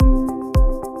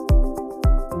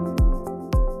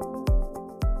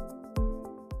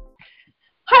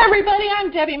everybody,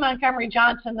 I'm Debbie Montgomery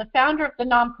Johnson, the founder of the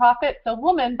nonprofit The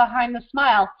Woman Behind the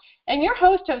Smile, and your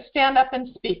host of Stand Up and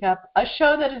Speak Up, a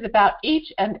show that is about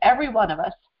each and every one of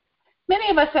us. Many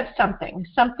of us have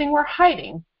something we're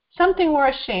hiding, something we're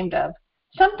ashamed of,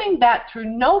 something that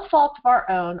through no fault of our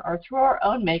own or through our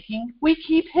own making, we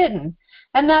keep hidden,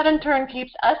 and that in turn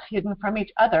keeps us hidden from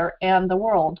each other and the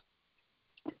world.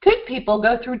 Good people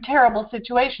go through terrible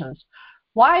situations.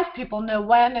 Wise people know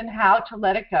when and how to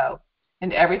let it go.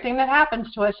 And everything that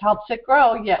happens to us helps it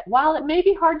grow, yet while it may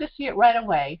be hard to see it right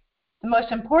away, the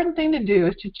most important thing to do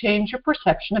is to change your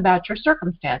perception about your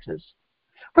circumstances.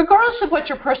 Regardless of what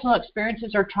your personal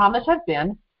experiences or traumas have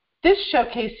been, this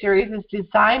showcase series is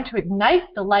designed to ignite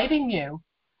the light in you,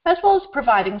 as well as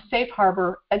providing safe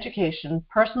harbor, education,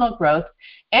 personal growth,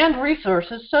 and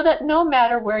resources so that no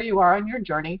matter where you are on your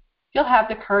journey, you'll have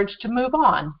the courage to move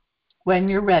on when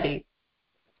you're ready.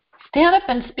 Stand Up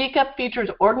and Speak Up features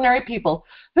ordinary people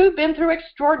who've been through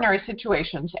extraordinary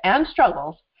situations and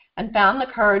struggles and found the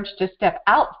courage to step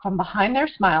out from behind their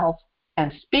smiles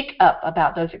and speak up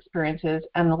about those experiences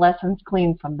and the lessons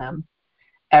gleaned from them.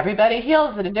 Everybody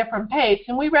heals at a different pace,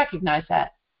 and we recognize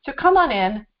that. So come on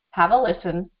in, have a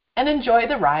listen, and enjoy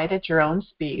the ride at your own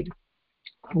speed.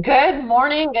 Good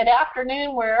morning, good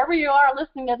afternoon, wherever you are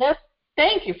listening to this.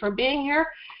 Thank you for being here.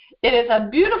 It is a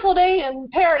beautiful day in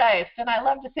paradise, and I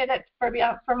love to say that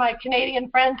for my Canadian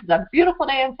friends. It's a beautiful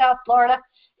day in South Florida.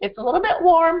 It's a little bit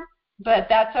warm, but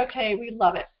that's okay. We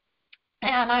love it.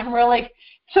 And I'm really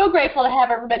so grateful to have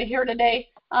everybody here today.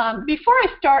 Before I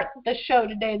start the show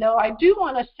today, though, I do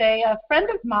want to say a friend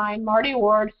of mine, Marty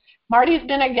Ward. Marty's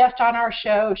been a guest on our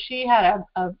show. She has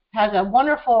a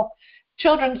wonderful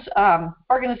children's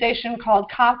organization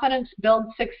called Confidence Builds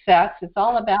Success. It's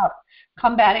all about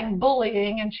combating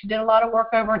bullying, and she did a lot of work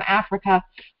over in Africa.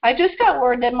 I just got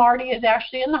word that Marty is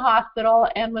actually in the hospital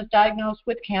and was diagnosed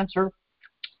with cancer.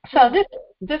 So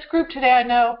this group today, I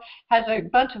know, has a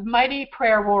bunch of mighty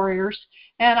prayer warriors,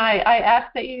 and I ask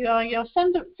that you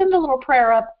send a little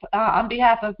prayer up on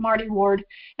behalf of Marty Ward.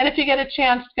 And if you get a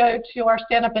chance, go to our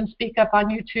Stand Up and Speak Up on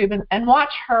YouTube and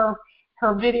watch her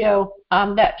video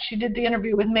that she did the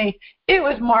interview with me. It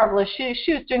was marvelous.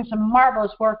 She was doing some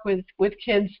marvelous work with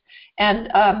kids and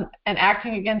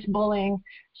acting against bullying.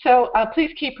 So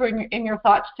please keep her in your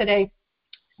thoughts today.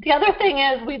 The other thing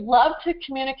is we love to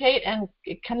communicate and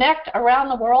connect around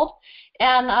the world,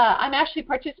 and I'm actually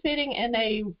participating in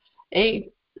a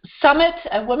summit,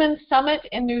 a women's summit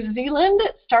in New Zealand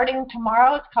starting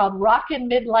tomorrow. It's called Rockin'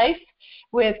 Midlife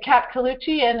with Kat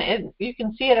Colucci, and you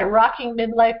can see it at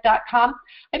rockingmidlife.com.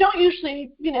 I don't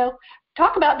usually,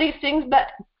 talk about these things, but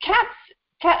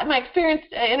Kat, my experience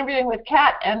interviewing with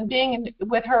Kat and being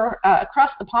with her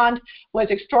across the pond was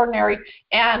extraordinary,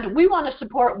 and we want to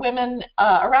support women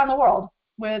around the world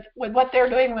with what they're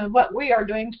doing, with what we are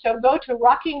doing. So go to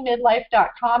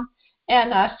rockingmidlife.com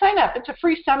and sign up. It's a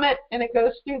free summit, and it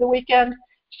goes through the weekend.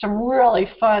 Some really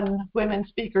fun women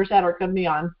speakers that are going to be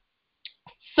on.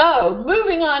 So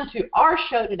moving on to our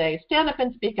show today, Stand Up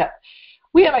and Speak Up.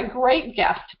 We have a great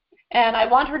guest, and I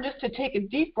want her just to take a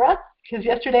deep breath, because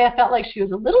yesterday I felt like she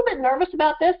was a little bit nervous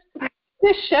about this.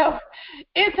 This show,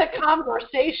 it's a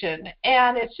conversation,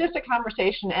 and it's just a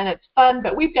conversation, and it's fun,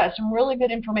 but we've got some really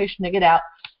good information to get out.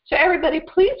 So everybody,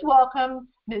 please welcome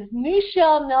Ms.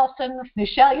 Nichelle Nelson.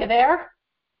 Nichelle, you there?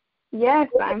 Yes,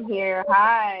 I'm here.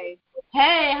 Hi.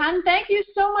 Hey, hon, thank you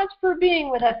so much for being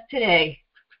with us today.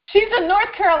 She's a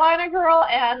North Carolina girl,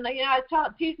 and I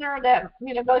was teasing her that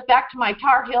goes back to my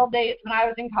Tar Heel days when I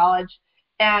was in college,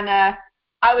 and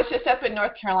I was just up in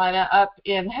North Carolina, up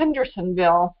in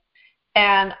Hendersonville,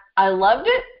 and I loved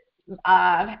it.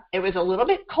 It was a little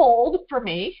bit cold for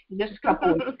me just a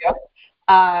couple weeks ago,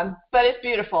 but it's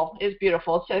beautiful. It's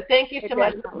beautiful. So thank you so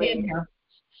much for being here.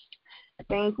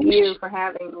 Thank you for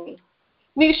having me.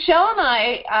 Nichelle and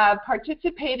I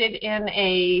participated in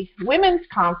a women's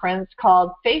conference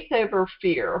called Faith Over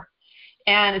Fear,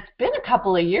 and it's been a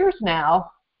couple of years now.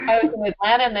 I was in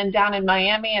Atlanta and then down in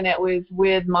Miami, and it was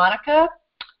with Monica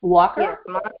Walker. Yes,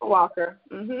 Monica Walker.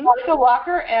 Mm-hmm. Monica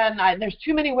Walker, and there's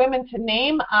too many women to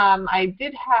name. I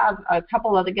did have a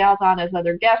couple of the gals on as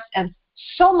other guests, and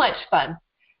so much fun.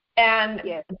 And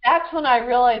yes, that's when I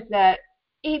realized that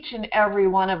each and every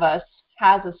one of us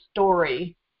has a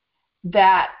story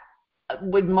that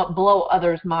would blow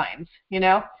others' minds,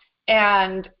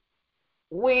 and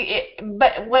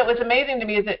but what was amazing to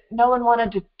me is that no one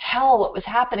wanted to tell what was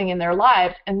happening in their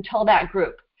lives until that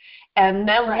group. And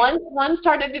then one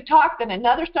started to talk, then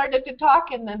another started to talk,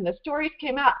 and then the stories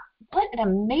came out. What an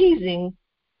amazing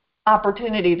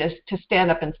opportunity to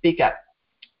stand up and speak up.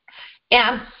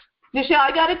 And Michelle,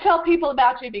 I got to tell people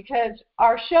about you because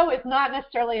our show is not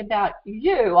necessarily about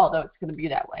you, although it's going to be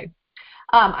that way.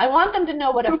 I want them to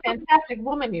know what a fantastic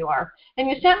woman you are. And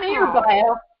you sent me your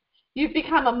bio. You've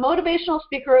become a motivational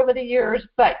speaker over the years,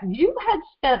 but you had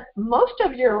spent most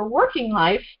of your working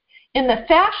life in the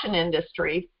fashion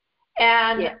industry.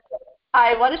 And yes.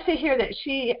 I want to say here that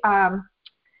you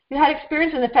had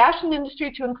experience in the fashion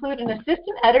industry to include an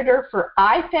assistant editor for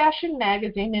iFashion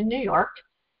magazine in New York.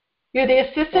 You're the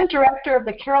assistant director of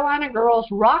the Carolina Girls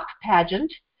Rock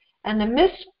Pageant and the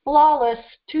Miss Flawless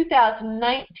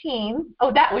 2019.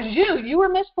 Oh, that was you. You were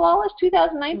Miss Flawless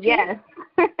 2019? Yes.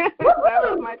 That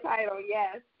was my title,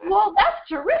 yes. Well, that's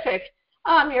terrific.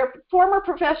 You're a former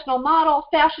professional model,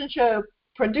 fashion show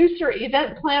producer,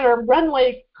 event planner,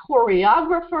 runway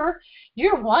choreographer.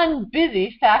 You're one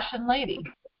busy fashion lady.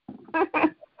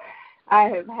 I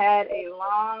have had a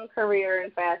long career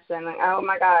in fashion. Oh,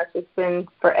 my gosh, it's been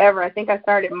forever. I think I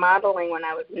started modeling when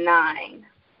I was 9.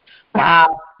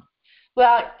 Wow.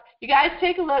 Well, you guys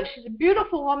take a look. She's a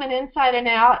beautiful woman inside and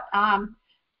out.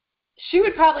 She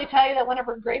would probably tell you that one of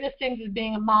her greatest things is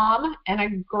being a mom and a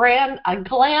glam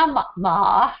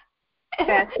ma.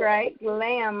 That's right,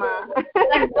 glamma.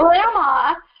 A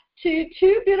glamma to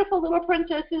 2 beautiful little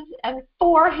princesses and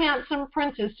 4 handsome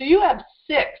princes. So you have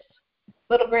 6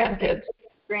 little grandkids.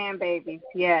 Grandbabies,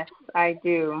 yes, I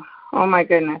do. Oh, my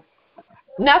goodness.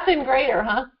 Nothing greater,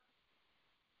 huh?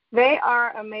 They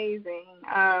are amazing.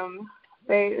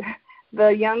 The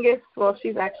youngest, well,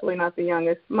 she's actually not the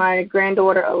youngest. My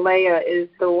granddaughter, Alea, is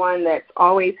the one that's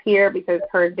always here because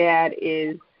her dad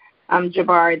is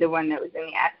Jabari, the one that was in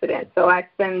the accident. So I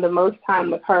spend the most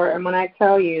time with her. And when I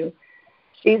tell you,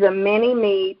 she's a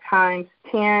mini-me times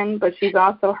 10, but she's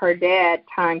also her dad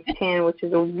times 10, which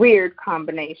is a weird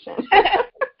combination.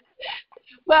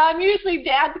 Well, I'm usually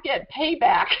dads get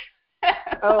payback.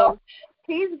 Oh,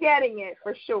 he's getting it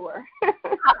for sure.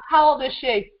 How old is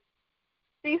she?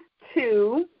 She's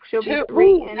 2. She'll be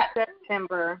 3 in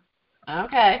September.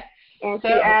 Okay. And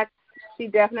she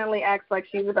definitely acts like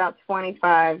she's about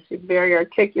 25. She's very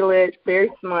articulate,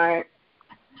 very smart,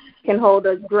 can hold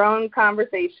a grown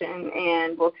conversation,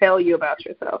 and will tell you about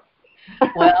yourself.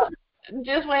 Well,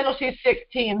 just wait till she's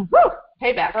 16. Woo!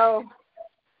 Payback. Oh,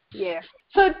 yeah.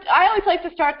 So I always like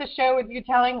to start the show with you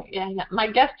telling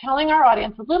our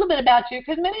audience a little bit about you,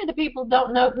 because many of the people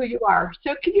don't know who you are.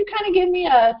 So could you kind of give me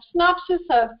a synopsis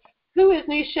of who is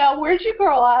Nichelle? Where did you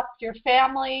grow up, your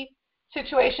family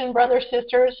situation, brothers,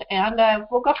 sisters, and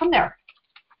we'll go from there.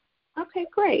 Okay,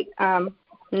 great.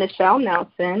 Nichelle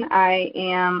Nelson. I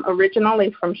am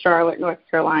originally from Charlotte, North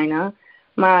Carolina.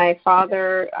 My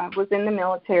father was in the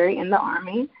military, in the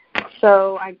Army.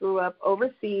 So I grew up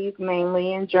overseas,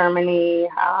 mainly in Germany.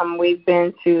 We've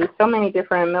been to so many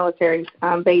different military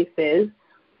bases.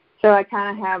 So I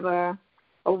kind of have a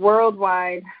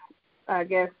worldwide, I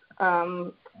guess,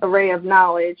 array of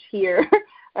knowledge here,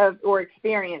 or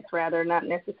experience rather, not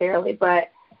necessarily. But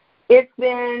it's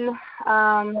been,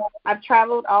 I've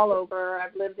traveled all over.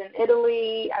 I've lived in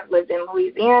Italy. I've lived in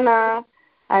Louisiana.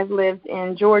 I've lived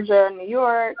in Georgia, New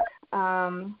York.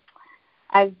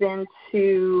 I've been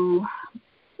to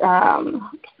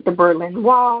the Berlin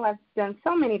Wall. I've done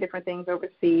so many different things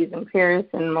overseas, in Paris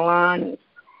and Milan,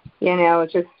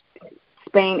 just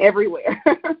Spain, everywhere.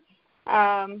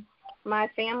 My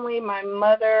family, my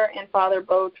mother and father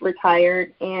both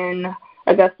retired in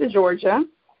Augusta, Georgia.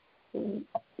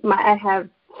 I have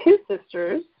 2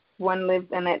 sisters. One lives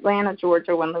in Atlanta,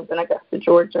 Georgia. One lives in Augusta,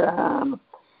 Georgia.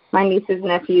 My nieces,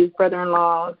 nephews,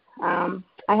 brother-in-laws.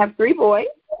 I have 3 boys.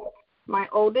 My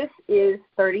oldest is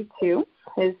 32.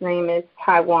 His name is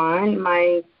Taiwan.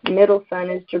 My middle son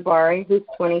is Jabari, who's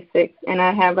 26. And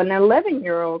I have an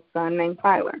 11-year-old son named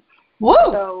Tyler.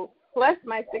 Whoa! So, plus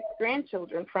my 6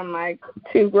 grandchildren from my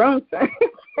 2 grown sons.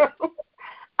 So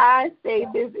I stay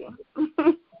busy.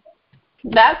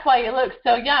 That's why you look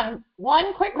so young.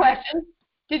 One quick question.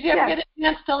 Did you ever get a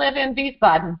chance to live in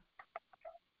Wiesbaden?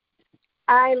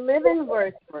 I live in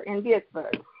Würzburg, in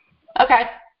Würzburg. Okay.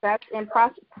 That's in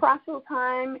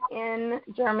Prosselheim in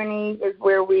Germany is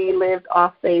where we lived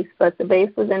off base, but the base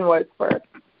was in Würzburg.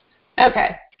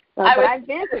 Okay. I've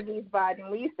been to Wiesbaden.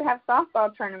 We used to have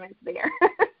softball tournaments there.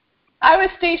 I was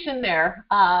stationed there.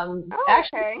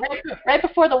 Actually, right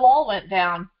before the wall went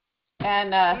down,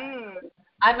 and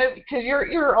I moved because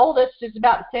your oldest is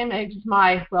about the same age as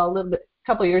a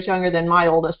couple of years younger than my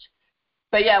oldest.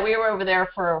 But yeah, we were over there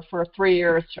for 3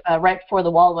 years, right before the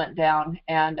wall went down,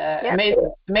 and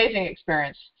amazing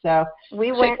experience. So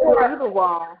we went through the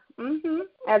wall.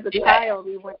 As a child,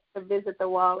 we went to visit the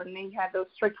wall, and they had those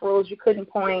strict rules: you couldn't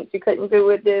point, you couldn't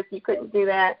do this, you couldn't do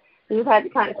that. You just had to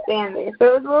kind of stand there. So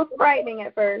it was a little frightening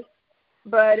at first,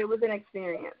 but it was an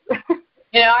experience.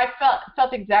 I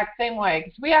felt the exact same way,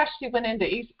 because we actually went into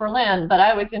East Berlin, but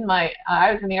I was in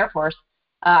the Air Force.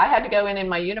 I had to go in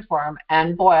my uniform,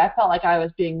 and boy, I felt like I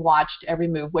was being watched every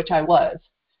move, which I was.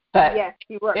 But yes,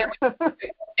 you were.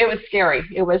 it was scary.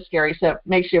 It was scary, so it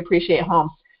makes you appreciate home.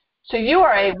 So you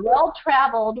are a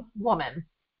well-traveled woman.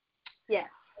 Yes.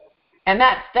 And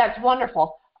that's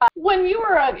wonderful. When you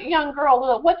were a young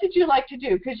girl, what did you like to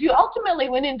do? Because you ultimately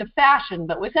went into fashion,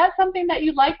 but was that something that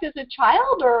you liked as a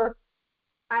child, or?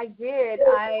 I did.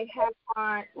 I have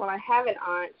an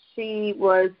aunt. She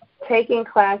was taking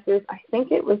classes, I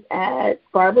think it was at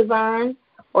Barbizon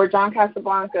or John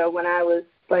Casablanca when I was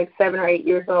like 7 or 8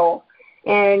 years old.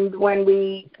 And when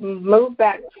we moved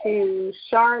back to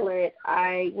Charlotte,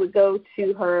 I would go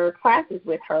to her classes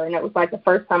with her, and it was like the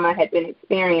first time I had been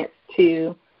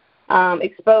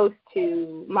exposed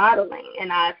to modeling,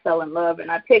 and I fell in love,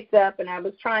 and I picked up, and I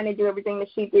was trying to do everything that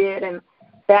she did, and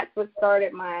that's what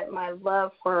started my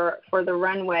love for the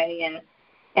runway.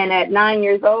 And at 9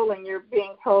 years old, and you're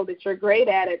being told that you're great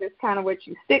at it, it's kind of what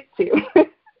you stick to.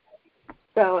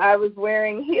 So I was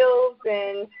wearing heels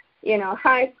in,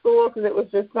 high school, because it was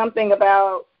just something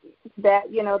about that,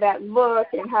 that look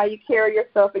and how you carry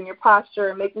yourself and your posture,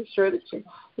 and making sure that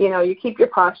you keep your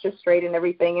posture straight and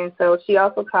everything. And so she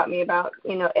also taught me about,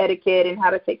 etiquette and how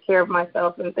to take care of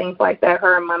myself and things like that,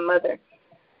 her and my mother.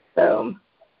 So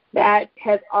that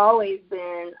has always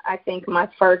been, I think, my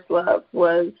first love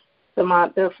was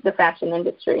the fashion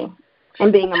industry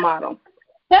and being a model.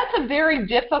 That's a very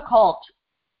difficult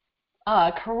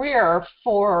career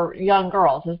for young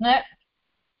girls, isn't it?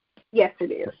 Yes,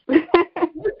 it is.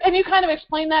 And you kind of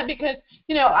explain that, because,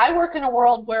 I work in a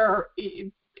world where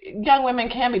young women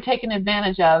can be taken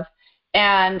advantage of,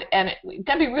 and you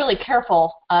got to be really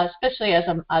careful, especially as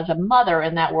a mother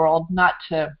in that world, not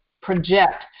to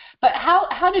project. But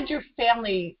how did your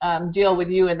family deal with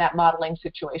you in that modeling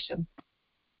situation?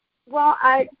 Well,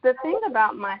 the thing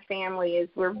about my family is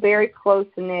we're very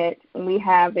close-knit, and we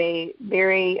have a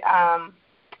very,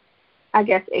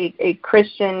 a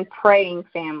Christian praying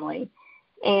family.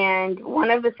 And one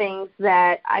of the things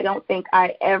that I don't think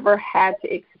I ever had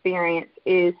to experience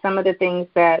is some of the things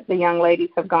that the young ladies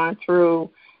have gone through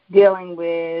dealing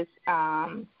with,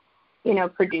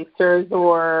 producers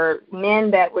or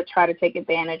men that would try to take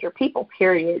advantage, or people,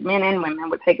 period, men and women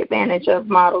would take advantage of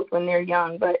models when they're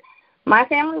young. But my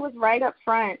family was right up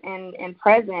front and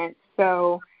present,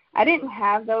 so I didn't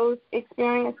have those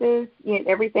experiences.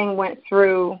 Everything went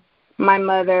through my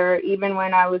mother, even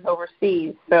when I was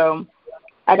overseas. So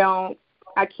I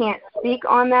can't speak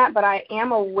on that, but I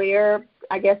am aware,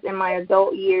 I guess, in my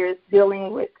adult years,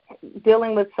 dealing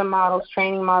with some models,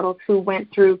 training models who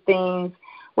went through things,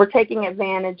 were taking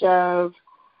advantage of,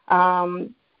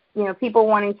 people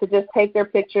wanting to just take their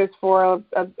pictures for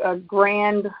a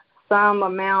grand sum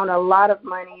amount, a lot of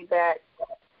money that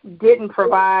didn't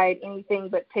provide anything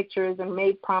but pictures and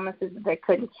made promises that they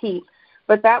couldn't keep.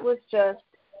 But that was just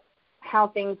how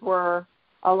things were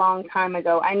a long time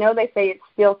ago. I know they say it's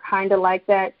still kind of like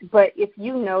that, but if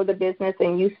you know the business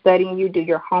and you study and you do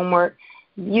your homework,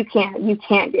 you can't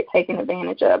get taken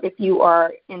advantage of if you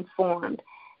are informed.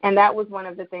 And that was one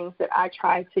of the things that I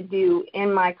tried to do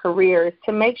in my career, is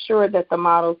to make sure that the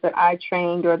models that I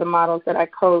trained or the models that I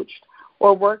coached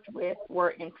or worked with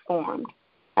were informed.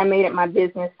 I made it my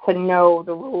business to know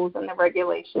the rules and the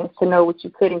regulations, to know what you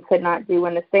could and could not do,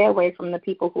 and to stay away from the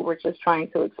people who were just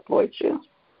trying to exploit you.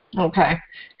 Okay.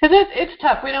 Because it's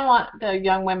tough. We don't want the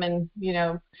young women,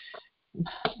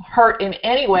 hurt in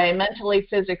any way, mentally,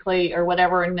 physically, or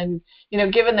whatever, and then,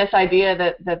 given this idea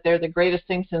that they're the greatest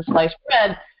thing since sliced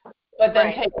bread, but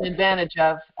then taken advantage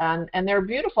of, and they're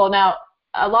beautiful. Now,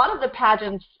 a lot of the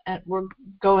pageants, and we'll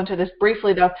go into this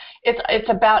briefly, though, it's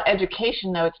about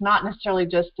education, though. It's not necessarily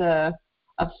just a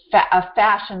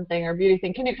fashion thing or beauty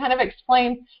thing. Can you kind of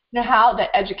explain, how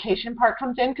the education part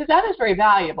comes in? Because that is very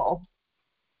valuable.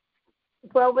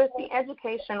 Well, with the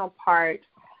educational part,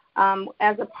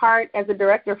 as a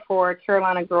director for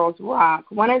Carolina Girls Rock,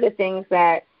 one of the things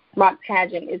that Rock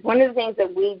Pageant is one of the things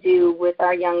that we do with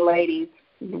our young ladies,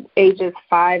 ages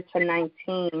 5 to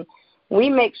 19. We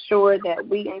make sure that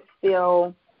we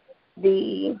instill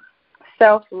the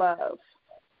self-love,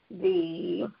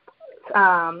 the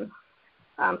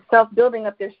building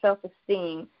up their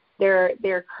self-esteem,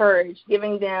 their courage,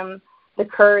 giving them the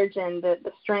courage and the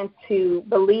strength to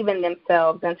believe in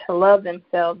themselves and to love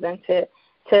themselves and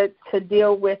to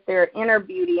deal with their inner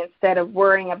beauty instead of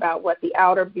worrying about what the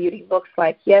outer beauty looks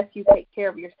like. Yes, you take care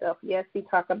of yourself. Yes, you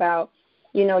talk about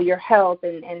your health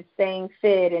and staying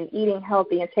fit and eating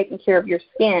healthy and taking care of your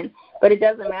skin. But it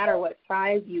doesn't matter what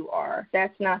size you are.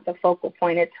 That's not the focal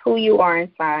point. It's who you are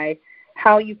inside,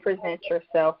 how you present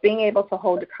yourself, being able to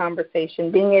hold a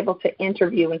conversation, being able to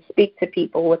interview and speak to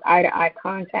people with eye-to-eye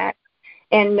contact,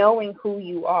 and knowing who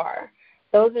you are.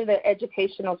 Those are the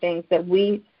educational things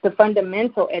the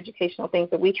fundamental educational things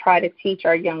that we try to teach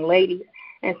our young ladies.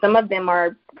 And some of them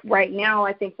are, right now,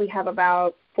 I think we have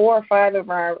about 4 or 5 of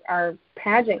our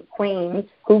pageant queens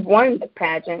who've won the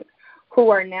pageant who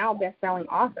are now best-selling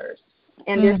authors.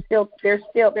 And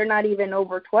they're not even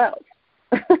over 12.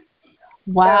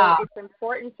 Wow. So it's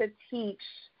important to teach,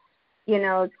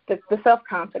 the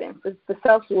self-confidence, the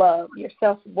self-love, your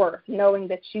self-worth, knowing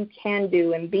that you can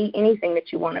do and be anything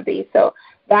that you want to be. So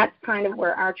that's kind of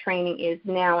where our training is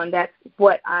now, and that's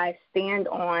what I stand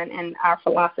on and our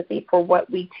philosophy for what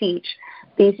we teach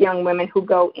these young women who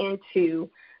go into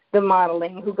the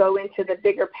modeling, who go into the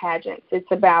bigger pageants.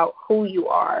 It's about who you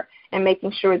are and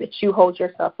making sure that you hold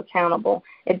yourself accountable.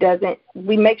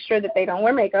 We make sure that they don't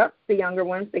wear makeup. The younger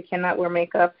ones, they cannot wear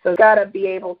makeup. So you got to be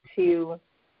able to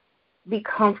be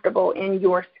comfortable in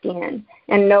your skin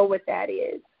and know what that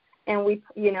is. And we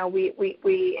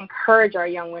encourage our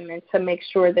young women to make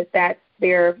sure that that's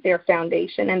their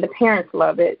foundation, and the parents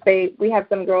love it. We have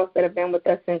some girls that have been with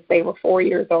us since they were 4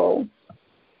 years old,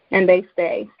 and they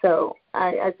stay. So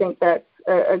I think that's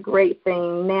a great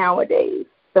thing nowadays,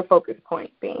 the focus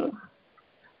point being.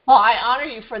 Well, I honor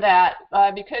you for that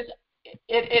because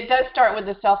it does start with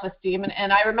the self-esteem.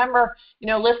 And I remember,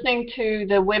 listening to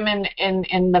the women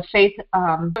in the faith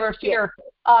fear.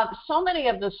 So many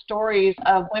of the stories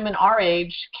of women our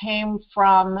age came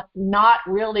from not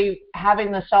really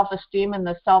having the self-esteem and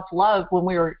the self-love when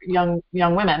we were young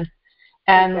women.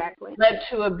 And exactly. led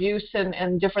to abuse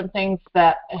and different things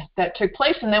that took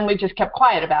place, and then we just kept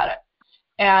quiet about it.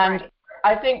 And right.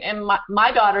 I think in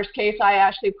my daughter's case, I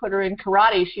actually put her in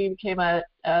karate. She became a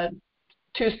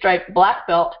 2-stripe black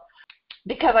belt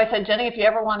because I said, Jenny, if you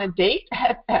ever want to date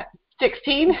at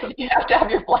 16, you have to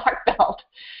have your black belt.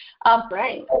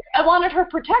 Right. I wanted her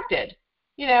protected,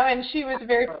 and she was a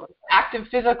very active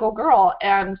physical girl.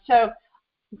 And so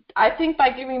I think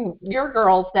by giving your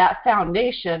girls that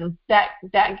foundation, that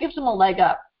gives them a leg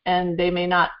up, and they may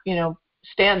not,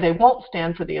 they won't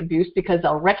stand for the abuse because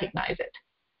they'll recognize it,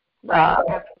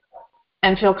 right.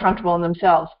 And feel comfortable in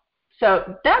themselves.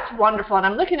 So that's wonderful. And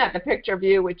I'm looking at the picture of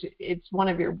you, which it's one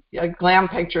of your glam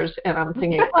pictures, and I'm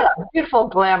thinking, what a beautiful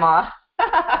glamour.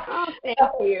 Oh, thank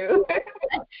you.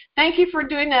 Thank you for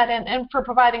doing that and for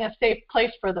providing a safe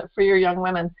place for your young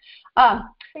women.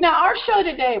 Now, our show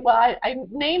today, I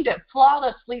named it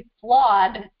Flawlessly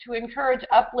Flawed to encourage,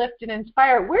 uplift, and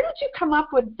inspire. Where did you come up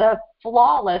with the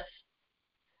flawless?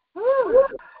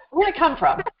 Where did it come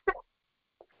from?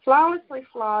 Flawlessly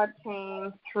Flawed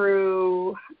came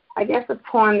through, I guess, a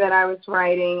poem that I was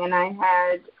writing, and I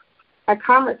had a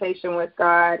conversation with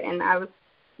God, and I was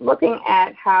looking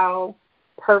at how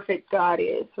perfect God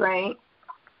is, right?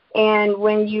 And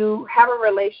when you have a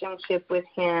relationship with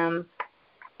Him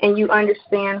and you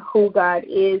understand who God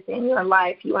is in your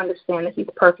life, you understand that He's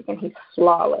perfect and He's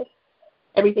flawless.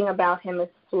 Everything about Him is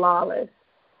flawless.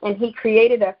 And He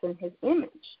created us in His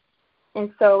image.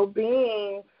 And so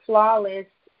being flawless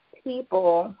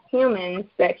people, humans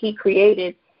that He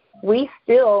created, we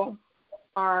still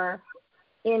are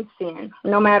in sin.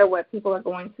 No matter what people are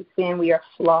going to sin, we are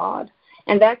flawed.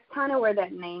 And that's kind of where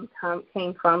that name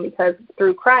came from, because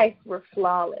through Christ, we're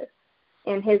flawless.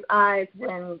 In His eyes,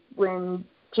 when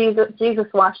Jesus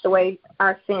washed away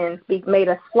our sins, He made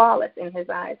us flawless in His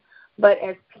eyes. But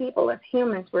as people, as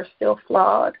humans, we're still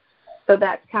flawed. So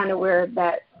that's kind of where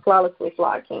that flawlessly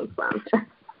flawed came from.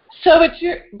 So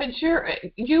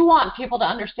you want people to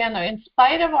understand, though, in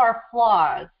spite of our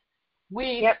flaws,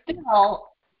 we still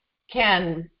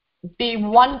can be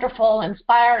wonderful,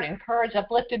 inspired, encouraged,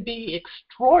 uplifted, be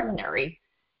extraordinary.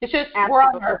 It's just we're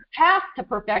on our path to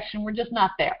perfection. We're just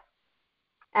not there.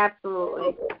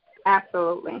 Absolutely.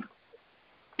 Absolutely.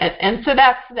 And so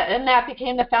that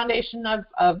became the foundation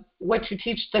of what you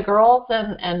teach the girls,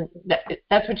 and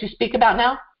that's what you speak about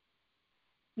now?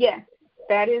 Yes.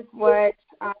 That is what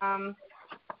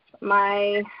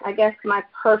my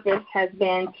purpose has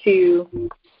been, to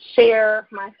share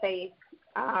my faith,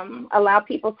 allow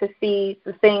people to see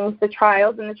the things, the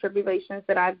trials and the tribulations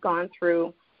that I've gone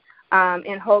through,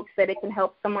 in hopes that it can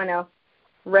help someone else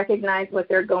recognize what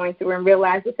they're going through and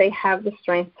realize that they have the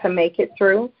strength to make it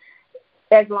through,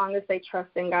 as long as they trust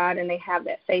in God and they have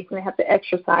that faith, and they have to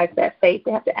exercise that faith.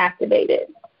 They have to activate it.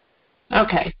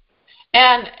 Okay.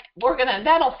 And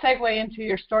that'll segue into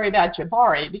your story about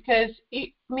Jabari, because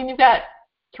you've got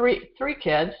three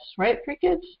kids, right? Three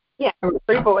kids? Yeah,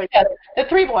 3 boys. Yeah, the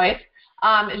 3 boys.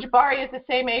 Jabari is the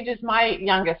same age as my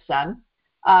youngest son.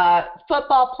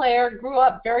 Football player, grew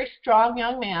up very strong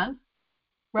young man,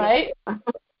 right?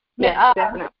 Yeah,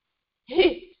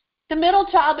 definitely. The middle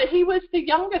child, but he was the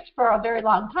youngest for a very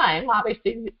long time.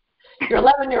 Obviously, your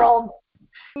 11-year-old.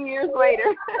 Years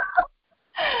later.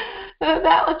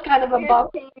 That was kind of a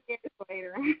bump. 15 years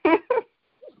later.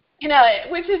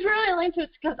 Which is really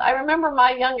interesting because I remember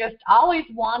my youngest always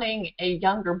wanting a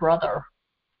younger brother.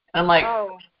 And I'm like,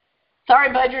 oh,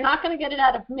 sorry, bud, you're not going to get it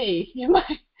out of me. You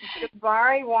might.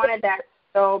 Jabari wanted that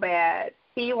so bad.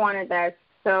 He wanted that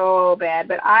so bad.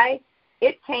 But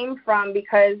it came from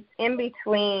because in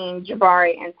between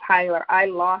Jabari and Tyler, I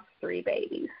lost 3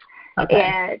 babies.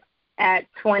 Okay. At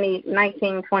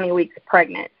 19, 20 weeks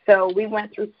pregnant. So we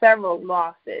went through several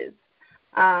losses.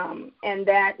 And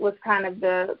that was kind of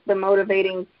the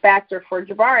motivating factor for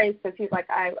Jabari because he's like,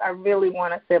 I really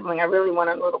want a sibling. I really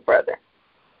want a little brother.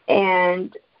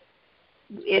 And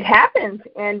it happened,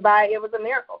 and it was a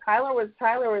miracle. Tyler was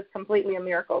completely a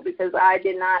miracle because I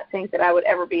did not think that I would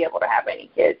ever be able to have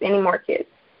any more kids.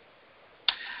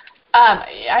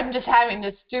 I'm just having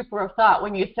this stupor of thought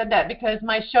when you said that because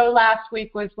my show last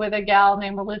week was with a gal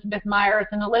named Elizabeth Myers,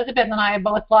 and Elizabeth and I have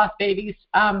both lost babies.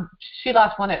 She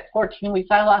lost one at 14 weeks.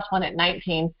 I lost one at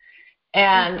 19.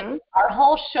 And our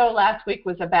whole show last week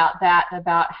was about that,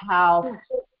 about how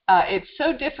it's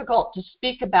so difficult to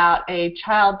speak about a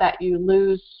child that you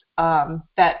lose. It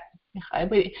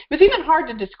was even hard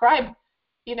to describe,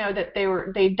 that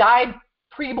they died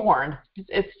preborn.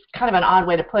 It's kind of an odd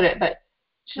way to put it, but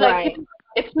she's right. like,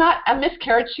 it's not a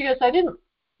miscarriage. She goes, I didn't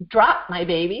drop my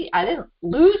baby. I didn't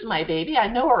lose my baby. I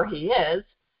know where he is.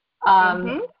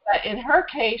 But in her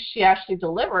case, she actually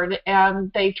delivered,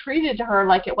 and they treated her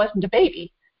like it wasn't a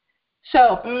baby.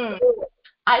 So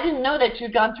I didn't know that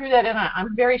you'd gone through that, and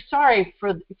I'm very sorry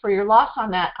for your loss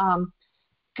on that.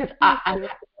 Because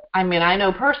I mean, I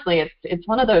know personally, it's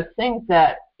one of those things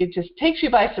that it just takes you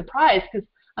by surprise. Because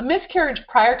a miscarriage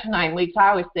prior to 9 weeks, I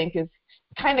always think is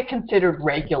kind of considered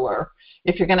regular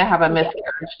if you're going to have a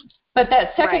miscarriage. But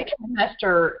that second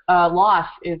trimester loss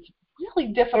is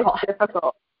really difficult. It's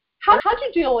difficult. How'd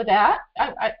you deal with that?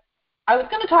 I was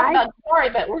going to talk about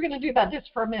Jabari, but we're going to do about this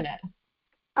for a minute.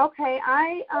 Okay,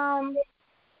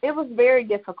 it was very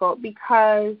difficult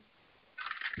because,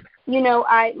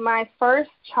 my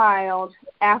first child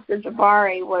after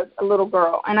Jabari was a little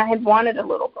girl, and I had wanted a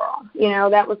little girl.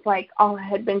 That was like all I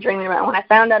had been dreaming about. When I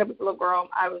found out it was a little girl,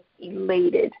 I was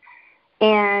elated.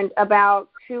 And about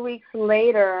 2 weeks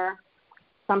later,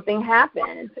 something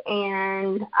happened,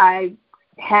 and I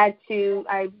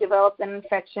developed an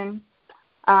infection.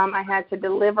 I had to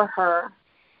deliver her,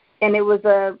 and it was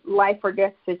a life or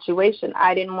death situation.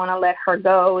 I didn't want to let her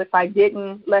go. If I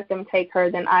didn't let them take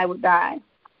her, then I would die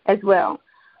as well.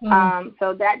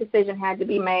 So that decision had to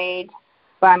be made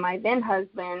by my then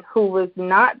husband, who was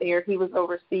not there. He was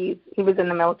overseas. He was in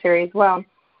the military as well.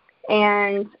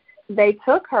 And they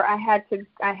took her. I had to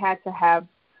have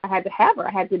her.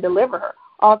 I had to deliver her.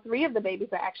 All 3 of the babies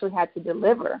I actually had to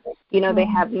deliver. They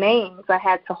have names. I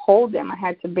had to hold them. I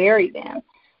had to bury them.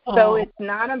 So it's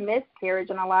not a miscarriage,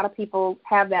 and a lot of people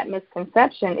have that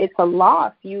misconception. It's a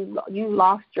loss. You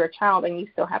lost your child, and you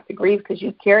still have to grieve because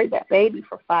you carried that baby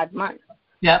for 5 months.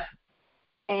 Yep.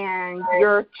 And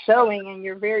you're showing, and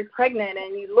you're very pregnant,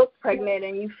 and you look pregnant,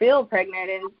 and you feel pregnant,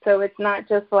 and so it's not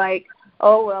just like,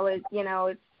 oh well,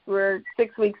 we're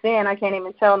 6 weeks in. I can't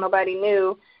even tell. Nobody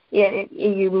knew.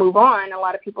 You move on. A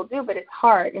lot of people do, but it's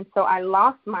hard. And so I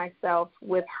lost myself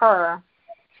with her.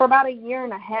 For about 1.5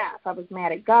 years, I was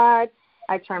mad at God.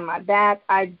 I turned my back.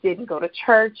 I didn't go to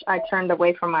church. I turned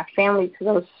away from my family because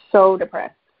I was so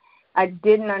depressed. I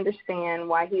didn't understand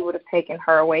why he would have taken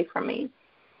her away from me.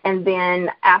 And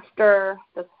then after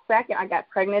the second, I got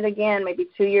pregnant again, maybe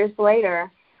 2 years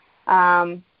later.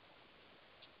 My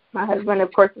husband,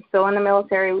 of course, is still in the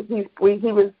military. He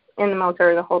was in the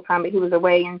military the whole time, but he was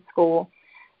away in school.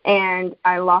 And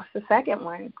I lost the second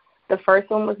one. The first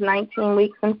one was 19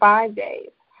 weeks and 5 days.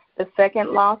 The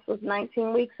second loss was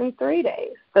 19 weeks and 3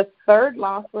 days. The third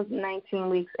loss was 19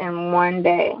 weeks and 1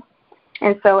 day.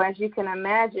 And so as you can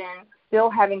imagine, still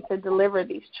having to deliver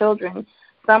these children,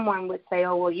 someone would say,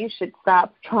 oh, well, you should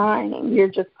stop trying. You're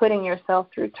just putting yourself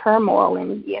through turmoil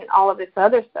and all of this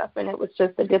other stuff. And it was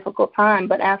just a difficult time.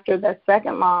 But after the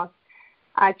second loss,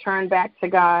 I turned back to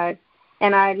God.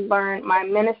 And I learned, my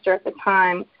minister at the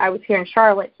time, I was here in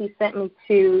Charlotte, he sent me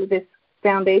to this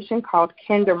foundation called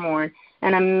Kindermorn,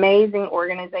 an amazing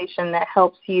organization that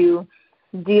helps you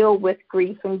deal with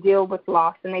grief and deal with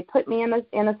loss. And they put me in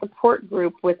a support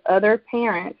group with other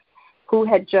parents who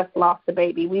had just lost a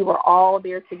baby. We were all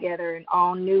there together and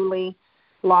all newly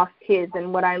lost kids.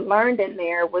 And what I learned in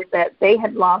there was that they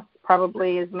had lost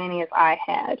probably as many as I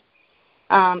had.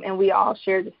 And we all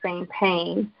shared the same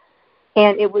pain.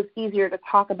 And it was easier to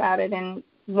talk about it. And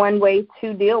one way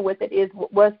to deal with it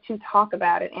was to talk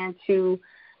about it and to,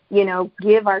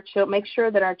 give make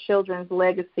sure that our children's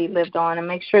legacy lived on, and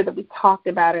make sure that we talked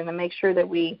about it, and make sure that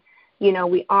we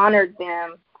honored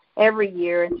them every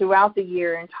year and throughout the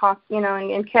year, and talked,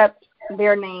 and kept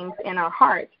their names in our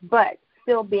hearts, but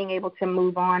still being able to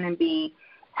move on and be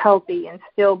healthy and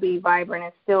still be vibrant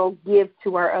and still give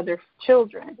to our other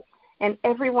children. And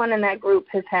everyone in that group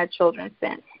has had children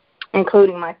since,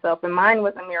 including myself. And mine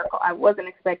was a miracle. I wasn't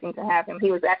expecting to have him.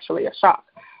 He was actually a shock.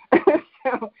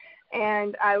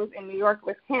 And I was in New York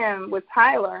with him, with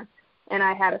Tyler, and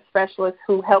I had a specialist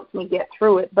who helped me get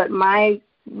through it. But my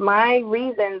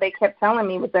reason they kept telling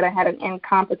me was that I had an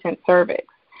incompetent cervix.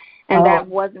 And that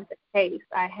wasn't the case.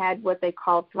 I had what they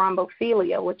call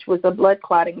thrombophilia, which was a blood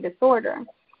clotting disorder.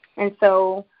 And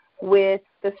so with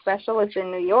the specialist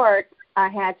in New York, I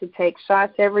had to take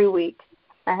shots every week.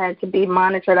 I had to be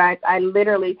monitored. I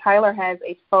literally, Tyler has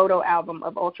a photo album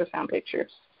of ultrasound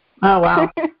pictures. Oh, wow.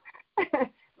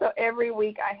 So every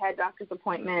week I had doctor's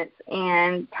appointments,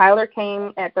 and Tyler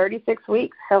came at 36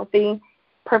 weeks, healthy,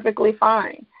 perfectly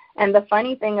fine. And the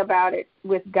funny thing about it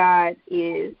with God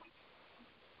is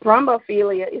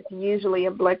thrombophilia is usually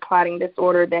a blood clotting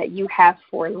disorder that you have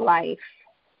for life.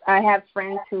 I have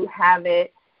friends who have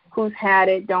it, who's had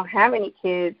it, don't have any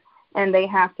kids, and they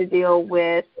have to deal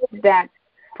with that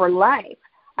for life.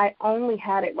 I only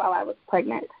had it while I was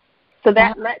pregnant. So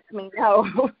that lets me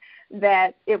know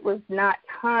that it was not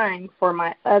time for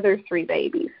my other 3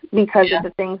 babies because of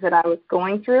the things that I was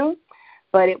going through,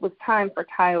 but it was time for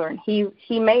Tyler, and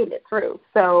he made it through.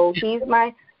 So he's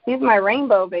my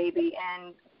rainbow baby,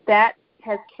 and that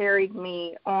has carried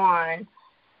me on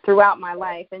throughout my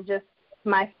life, and just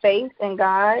my faith in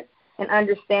God and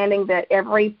understanding that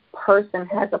every person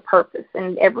has a purpose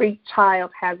and every child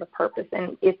has a purpose.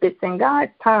 And if it's in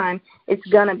God's time, it's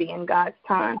going to be in God's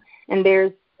time. And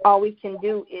all we can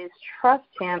do is trust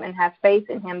him and have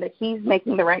faith in him that he's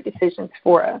making the right decisions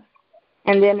for us.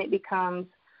 And then it becomes,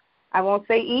 I won't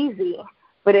say easy,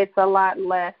 but it's a lot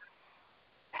less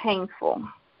painful.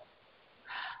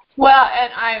 Well,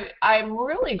 and I'm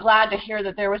really glad to hear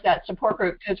that there was that support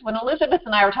group, because when Elizabeth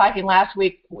and I were talking last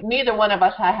week, neither one of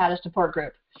us had a support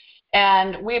group.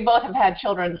 And we both have had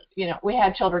children, we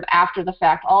had children after the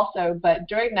fact also, but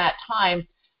during that time,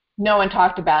 no one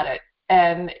talked about it.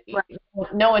 And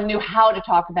no one knew how to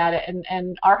talk about it.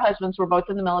 And our husbands were both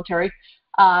in the military.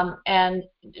 And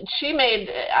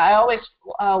I always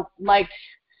liked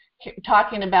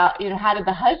talking about, how did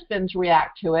the husbands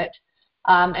react to it?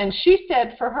 And she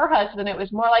said for her husband, it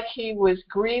was more like he was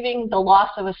grieving the loss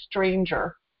of a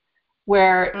stranger,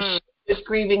 where she was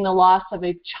grieving the loss of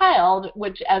a child,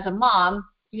 which as a mom,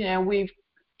 there's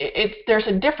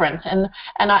a difference. And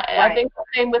I think the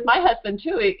same with my husband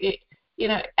too.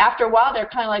 After a while, they're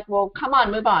kind of like, well, come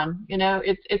on, move on.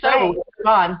 It's over. Move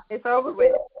on. It's over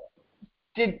with.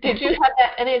 Did you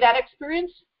have any of that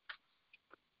experience?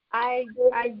 I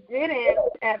didn't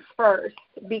at first,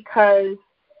 because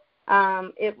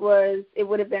it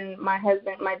would have been my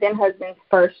then husband's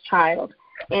first child,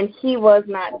 and he was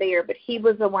not there, but he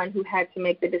was the one who had to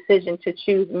make the decision to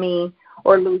choose me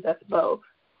or lose us both.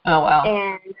 Oh, wow.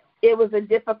 And it was a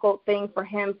difficult thing for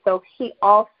him, so he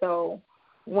also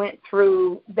went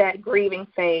through that grieving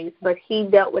phase, but he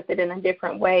dealt with it in a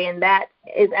different way, and that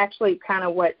is actually kind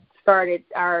of what started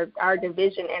our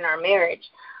division in our marriage.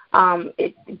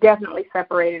 It definitely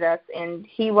separated us, and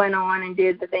he went on and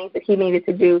did the things that he needed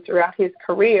to do throughout his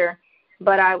career,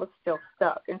 but I was still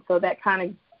stuck, and so that kind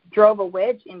of drove a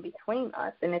wedge in between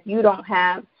us. And if you don't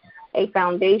have a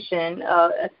foundation,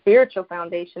 a spiritual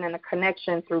foundation and a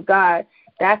connection through God,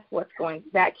 that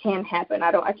can happen.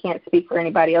 I can't speak for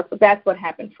anybody else, but that's what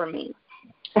happened for me.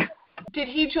 Did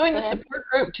he join the support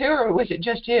group too, or was it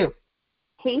just you?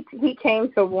 He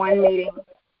came to one meeting.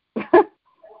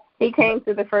 He came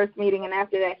to the first meeting, and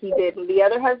after that he didn't. The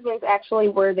other husbands actually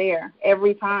were there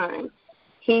every time.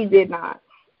 He did not.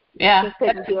 Yeah. He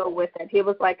couldn't deal with it. He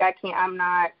was like, I'm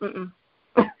not.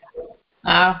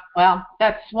 Oh, well,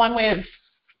 that's one way of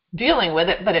dealing with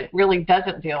it, but it really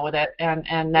doesn't deal with it,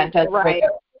 and that does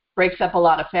breaks up a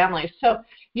lot of families. So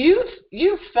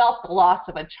you've felt the loss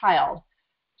of a child,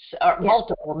 or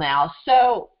multiple now.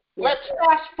 So let's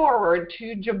fast forward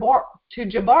to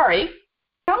Jabari.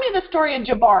 Tell me the story of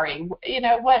Jabari.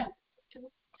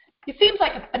 He seems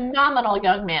like a phenomenal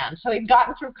young man. So he'd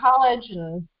gotten through college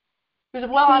and he was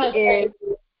well on his way.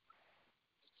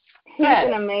 He's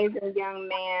an amazing young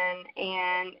man,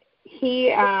 and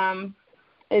he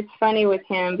it's funny with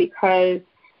him because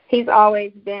he's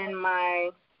always been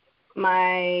my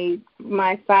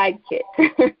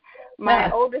sidekick.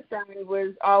 My oldest son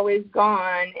was always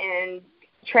gone and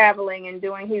traveling and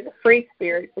he's a free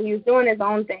spirit, so he was doing his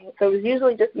own thing. So it was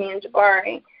usually just me and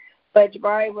Jabari. But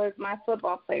Jabari was my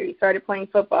football player. He started playing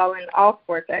football in all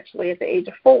sports actually at the age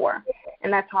of 4.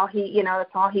 And that's all he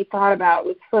thought about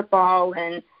was football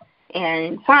and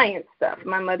science stuff.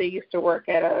 My mother used to work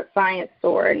at a science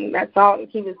store, and that's all.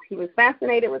 He was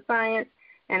fascinated with science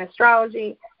and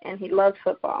astrology, and he loved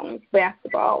football and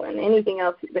basketball and anything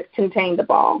else that contained the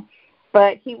ball.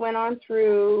 But he went on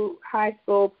through high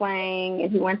school playing,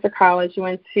 and he went to college. He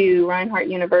went to Reinhardt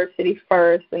University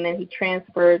first, and then he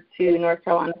transferred to North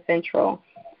Carolina Central.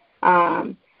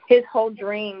 His whole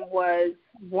dream was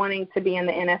wanting to be in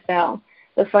the NFL.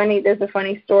 There's a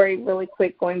funny story really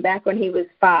quick going back when he was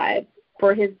 5.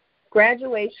 For his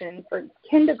graduation, for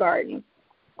kindergarten,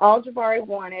 all Jabari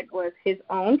wanted was his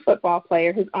own football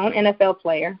player, his own NFL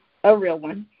player, a real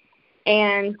one,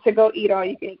 and to go eat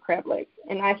all-you-can-eat crab legs.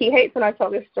 And he hates when I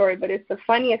tell this story, but it's the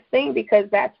funniest thing because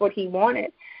that's what he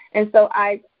wanted. And so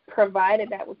I provided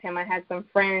that with him. I had some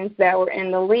friends that were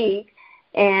in the league,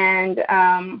 and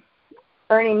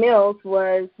Ernie Mills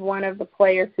was one of the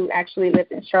players who actually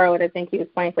lived in Charlotte. I think he was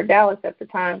playing for Dallas at the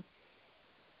time.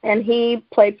 And he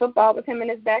played football with him in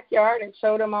his backyard and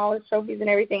showed him all his trophies and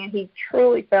everything, and he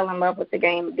truly fell in love with the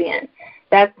game then.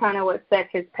 That's kind of what set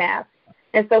his path.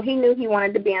 And so he knew he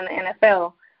wanted to be in the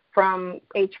NFL from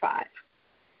age 5.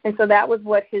 And so that was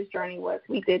what his journey was.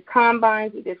 We did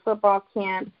combines, we did football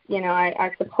camps.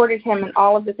 I supported him in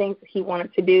all of the things that he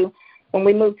wanted to do. When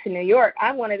we moved to New York,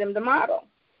 I wanted him to model.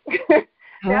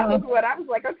 That was what I was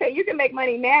like, okay, you can make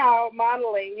money now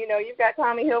modeling. You've got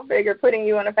Tommy Hilfiger putting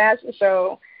you on a fashion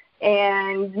show,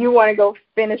 and you want to go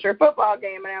finish your football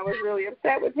game. And I was really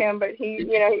upset with him, but he's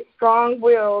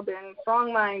strong-willed and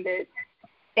strong-minded.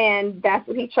 And that's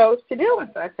what he chose to do.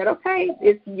 And so I said, okay,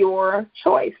 it's your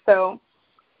choice. So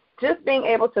just being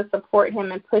able to support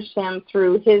him and push him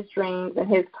through his dreams and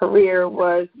his career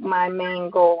was my main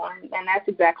goal. And that's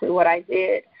exactly what I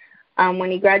did.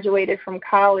 When he graduated from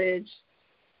college,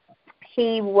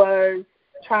 he was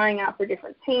trying out for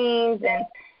different teams. And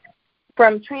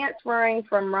from transferring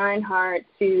from Reinhardt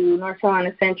to North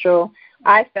Carolina Central,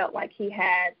 I felt like he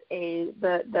had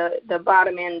the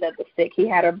bottom end of the stick. He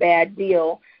had a bad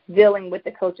dealing with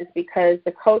the coaches because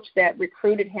the coach that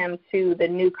recruited him to the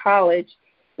new college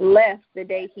left the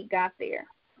day he got there.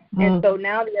 And so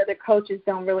now the other coaches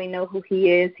don't really know who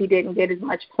he is. He didn't get as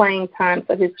much playing time,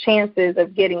 so his chances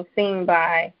of getting seen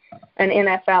by an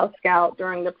NFL scout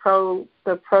during the pro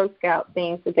scout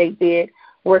things that they did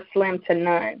were slim to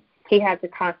none. He had to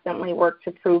constantly work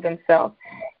to prove himself.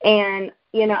 And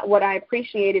what I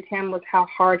appreciated him was how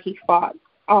hard he fought.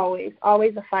 Always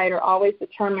a fighter, always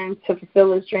determined to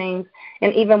fulfill his dreams.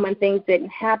 And even when things didn't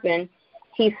happen,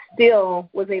 he still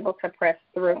was able to press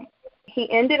through. He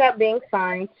ended up being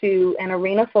signed to an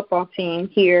arena football team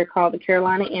here called the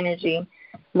Carolina Energy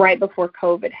right before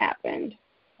COVID happened.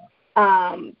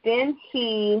 Then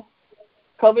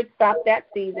COVID stopped that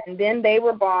season. Then they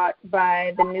were bought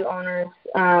by the new owners,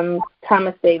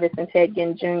 Thomas Davis and Ted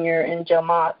Ginn Jr. and Joe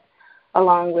Moss,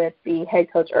 along with the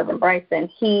head coach, Urban Bryson.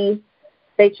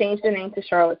 They changed the name to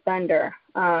Charlotte Thunder.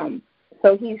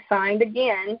 So he signed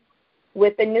again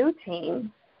with the new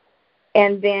team,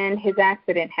 and then his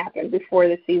accident happened before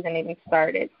the season even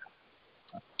started.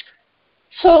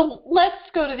 So let's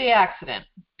go to the accident.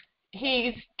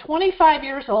 He's 25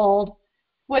 years old.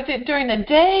 Was it during the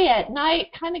day, at night?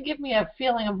 Kind of give me a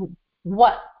feeling of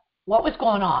what was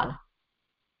going on.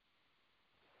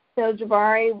 So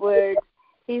Jabari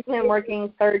he's been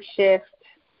working third shift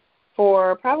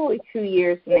for probably 2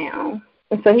 years now.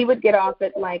 And so he would get off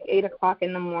at like 8 o'clock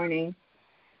in the morning.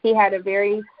 He had a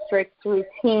very strict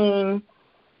routine.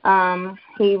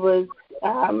 He was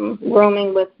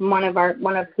rooming with one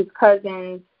of his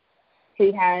cousins.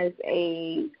 He has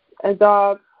a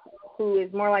dog who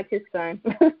is more like his son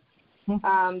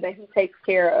that he takes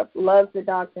care of. Loves the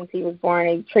dog since he was born.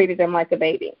 He treated him like a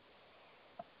baby.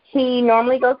 He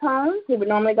normally goes home. He would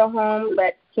normally go home,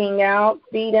 let King out,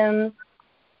 feed him.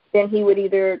 Then he would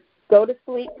either go to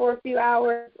sleep for a few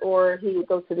hours, or he would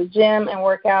go to the gym and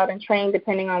work out and train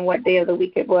depending on what day of the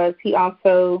week it was. He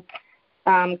also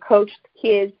coached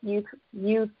kids,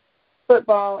 youth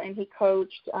football, and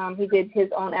he did his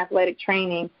own athletic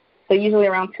training. So usually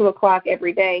around 2 o'clock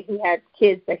every day, he had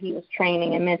kids that he was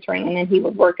training and mentoring, and then he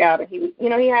would work out. And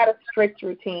he had a strict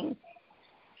routine.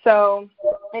 So,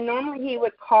 and normally he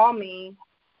would call me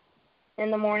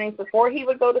in the mornings before he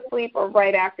would go to sleep or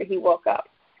right after he woke up.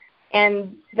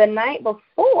 And the night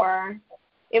before,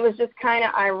 it was just kind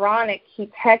of ironic. He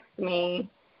texted me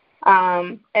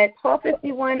at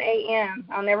 12:51 a.m.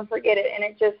 I'll never forget it. And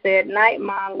it just said, "Night,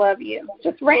 Mom, love you."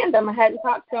 Just random. I hadn't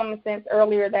talked to him since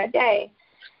earlier that day.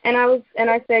 And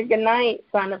I said, "Good night,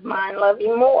 son of mine, love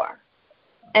you more."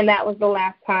 And that was the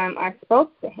last time I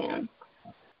spoke to him.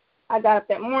 I got up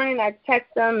that morning, I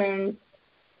texted him, and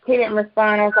he didn't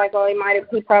respond. I was like, well,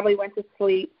 he probably went to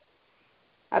sleep.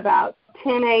 About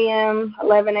 10 a.m.,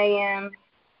 11 a.m.,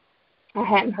 I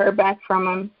hadn't heard back from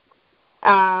him.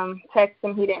 Texted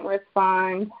him, he didn't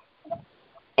respond.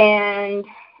 And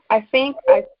I think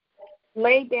I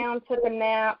laid down, took a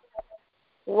nap,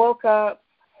 woke up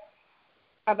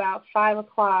about 5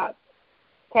 o'clock,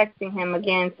 texting him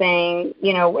again saying,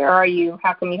 where are you?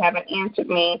 How come you haven't answered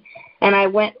me? And I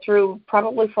went through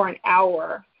probably for an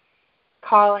hour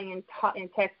calling and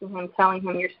texting him, telling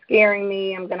him, you're scaring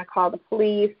me. I'm going to call the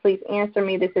police. Please answer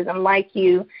me. This isn't like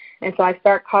you. And so I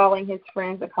start calling his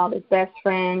friends. I called his best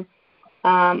friend.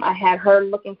 I had her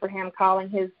looking for him, calling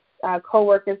his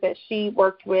coworkers that she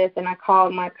worked with, and I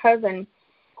called my cousin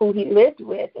who he lived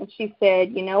with, and she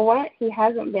said, you know what? He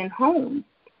hasn't been home.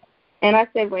 And I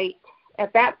said, wait.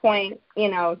 At that point,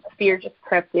 fear just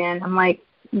crept in. I'm like,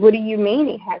 what do you mean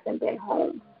he hasn't been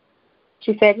home?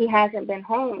 She said, he hasn't been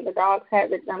home.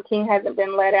 King hasn't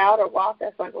been let out or walked. I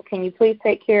was like, well, can you please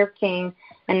take care of King?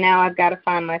 And now I've got to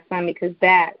find my son because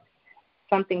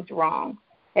something's wrong.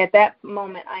 At that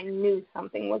moment, I knew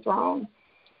something was wrong.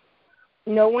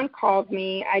 No one called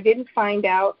me. I didn't find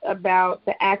out about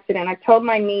the accident. I told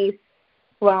my niece,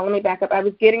 well, let me back up. I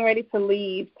was getting ready to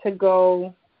leave to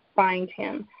go find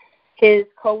him. His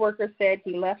coworker said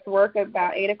he left work at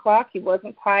about 8 o'clock. He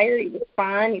wasn't tired. He was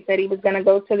fine. He said he was going to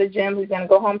go to the gym. He was going to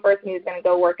go home first, and he was going to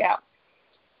go work out.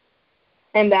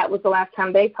 And that was the last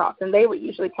time they talked, and they would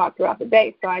usually talk throughout the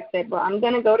day. So I said, well, I'm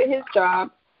going to go to his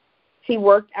job. He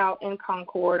worked out in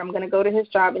Concord. I'm going to go to his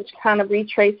job and kind of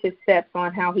retrace his steps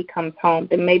on how he comes home.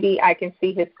 Then maybe I can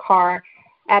see his car.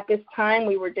 At this time,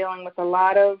 we were dealing with a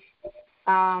lot of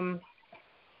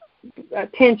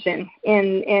tension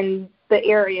in the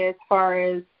area as far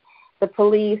as the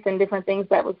police and different things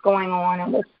that was going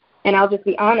on. And I'll just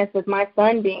be honest, with my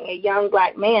son being a young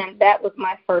black man, that was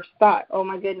my first thought. Oh,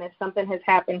 my goodness, something has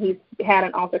happened. He's had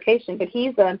an altercation. But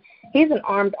he's an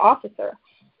armed officer.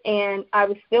 And I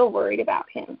was still worried about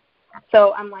him.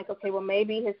 So I'm like, okay, well,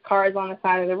 maybe his car is on the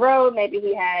side of the road. Maybe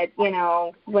he had,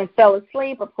 fell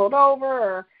asleep or pulled over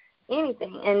or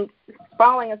anything. And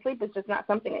falling asleep is just not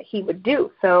something that he would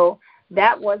do. So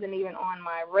that wasn't even on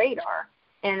my radar.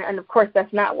 And of course,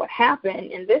 that's not what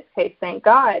happened in this case, thank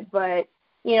God. But,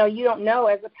 you don't know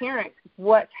as a parent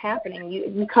what's happening.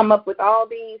 You come up with all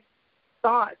these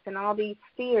thoughts and all these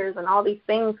fears and all these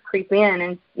things creep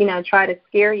in and, try to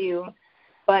scare you.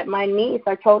 But my niece,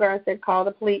 I told her, I said, call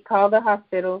the police, call the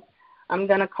hospital. I'm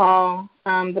going to call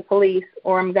the police,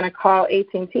 or I'm going to call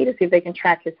AT&T to see if they can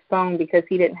track his phone because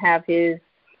he didn't have his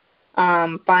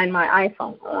Find My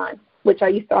iPhone on, which I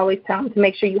used to always tell him to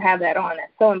make sure you have that on.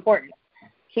 That's so important.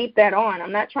 Keep that on.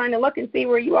 I'm not trying to look and see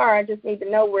where you are. I just need to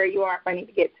know where you are if I need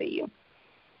to get to you.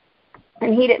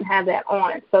 And he didn't have that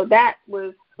on. So that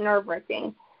was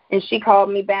nerve-wracking. And she called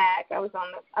me back. I was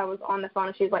on the phone,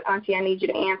 and she was like, Auntie, I need you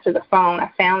to answer the phone. I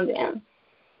found him.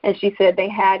 And she said they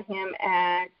had him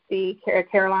at the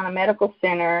Carolina Medical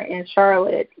Center in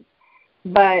Charlotte,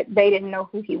 but they didn't know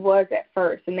who he was at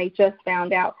first, and they just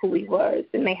found out who he was,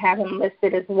 and they have him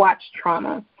listed as watch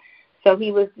trauma. So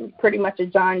he was pretty much a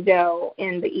John Doe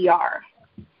in the ER.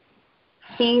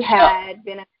 He had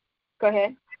been – go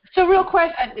ahead. So real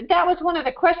quick, that was one of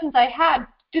the questions I had.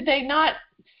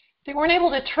 They weren't able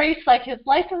to trace, like, his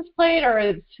license plate or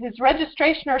his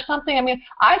registration or something? I mean,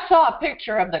 I saw a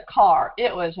picture of the car.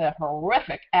 It was a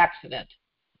horrific accident.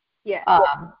 Yeah.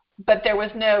 But there was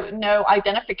no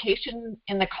identification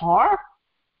in the car?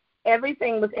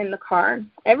 Everything was in the car.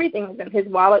 Everything was in. His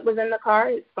wallet was in the car.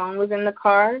 His phone was in the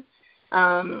car.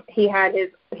 He had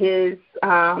his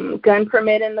gun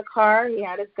permit in the car. He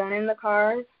had his gun in the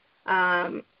car.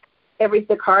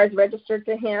 The car is registered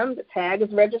to him. The tag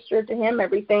is registered to him.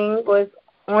 Everything was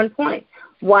on point.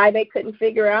 Why they couldn't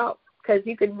figure out, because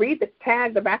you could read the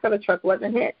tag, the back of the truck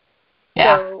wasn't hit.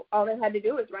 Yeah. So all they had to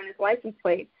do was run his license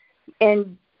plate.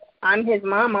 And I'm his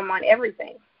mom. I'm on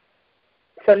everything.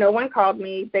 So no one called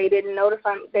me. They didn't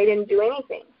notify me. They didn't do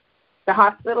anything. The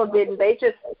hospital didn't. They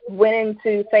just went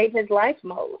into save his life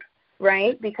mode,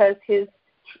 right? Because his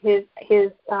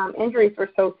injuries were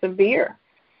so severe.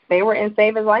 They were in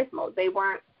save his life mode. They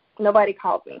weren't, Nobody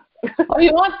called me. Well,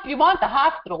 you want the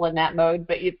hospital in that mode,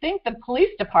 but you'd think the police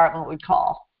department would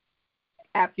call.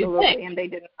 Absolutely, and they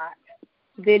did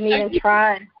not. Didn't even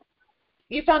try.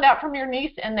 You found out from your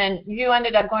niece, and then you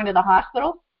ended up going to the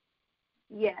hospital?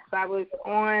 Yes, I was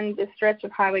on the stretch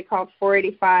of highway called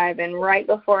 485, and right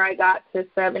before I got to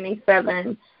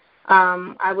 77,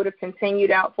 I would have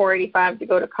continued out 485 to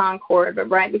go to Concord, but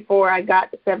right before I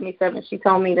got to 77, she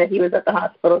told me that he was at the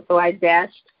hospital, so I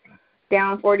dashed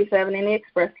down 47 in the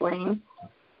express lane,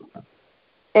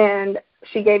 and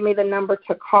she gave me the number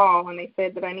to call, and they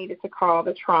said that I needed to call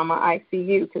the trauma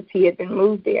ICU because he had been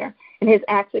moved there, and his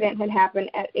accident had happened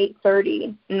at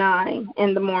 8:39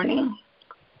 in the morning.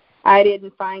 I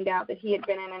didn't find out that he had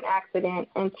been in an accident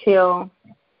until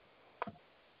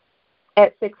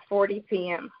at 6:40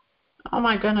 p.m. Oh,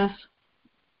 my goodness.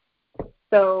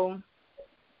 So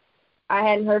I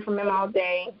hadn't heard from him all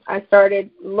day. I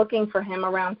started looking for him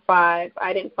around 5.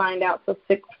 I didn't find out till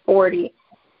 6:40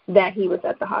 that he was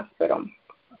at the hospital.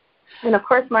 And, of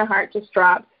course, my heart just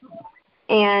dropped.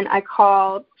 And I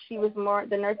called.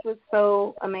 The nurse was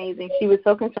so amazing. She was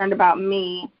so concerned about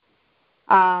me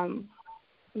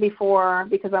before,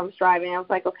 because I was driving. I was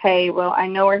like, okay, well, I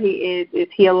know where he is. Is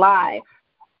he alive?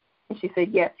 And she said,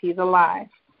 yes, he's alive.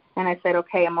 And I said,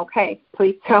 okay, I'm okay.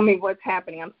 Please tell me what's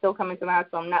happening. I'm still coming to the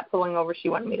hospital. I'm not pulling over. She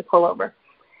wanted me to pull over.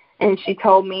 And she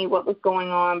told me what was going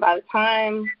on. By the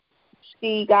time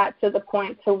she got to the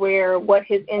point to where what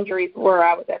his injuries were,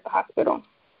 I was at the hospital.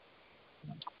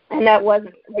 And that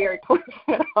wasn't very close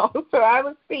at all. So I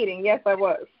was speeding. Yes, I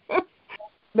was.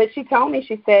 But she told me,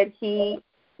 she said he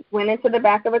went into the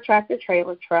back of a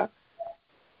tractor-trailer truck.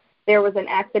 There was an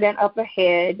accident up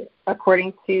ahead,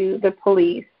 according to the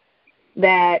police,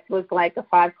 that was like a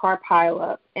 5-car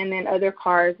pileup, and then other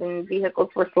cars and vehicles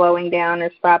were slowing down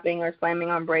or stopping or slamming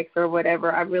on brakes or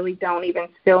whatever. I really don't even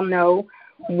still know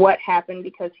what happened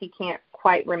because he can't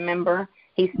quite remember.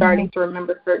 He's starting to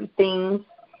remember certain things,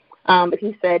 but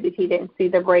he said that he didn't see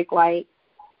the brake light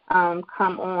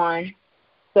come on.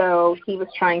 So he was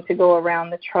trying to go around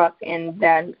the truck, and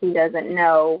that he doesn't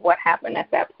know what happened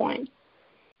at that point.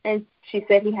 And she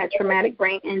said he had traumatic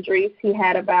brain injuries. He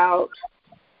had about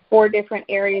 4 different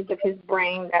areas of his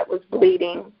brain that was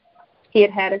bleeding. He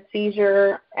had a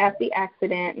seizure at the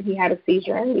accident. He had a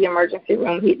seizure in the emergency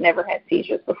room. He'd never had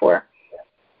seizures before.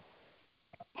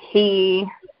 His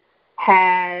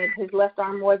left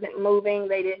arm wasn't moving.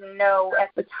 They didn't know at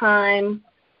the time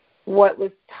what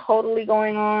was totally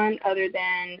going on, other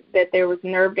than that there was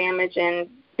nerve damage and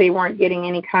they weren't getting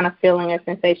any kind of feeling or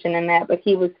sensation in that. But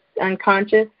he was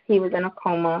unconscious. He was in a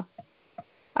coma.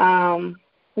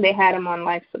 They had him on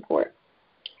life support.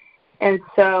 And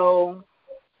so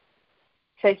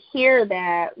to hear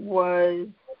that was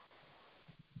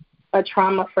a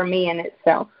trauma for me in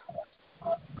itself.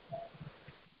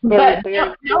 But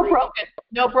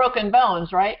no broken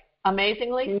bones, right?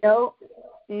 Amazingly?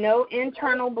 No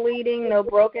internal bleeding, no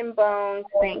broken bones,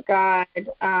 thank God,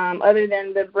 other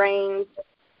than the brain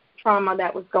trauma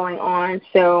that was going on.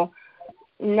 So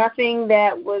nothing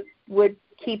that would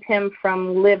keep him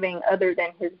from living other than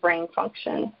his brain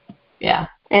function. Yeah.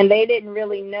 And they didn't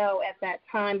really know at that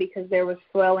time, because there was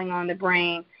swelling on the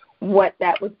brain, what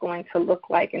that was going to look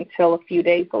like until a few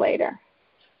days later.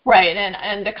 Right,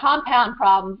 and the compound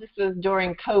problems, this was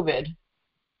during COVID.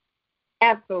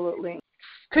 Absolutely.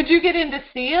 Could you get in to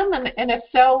see him, and if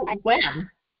so, when?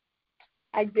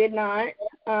 I did not.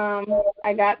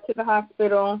 I got to the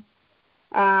hospital.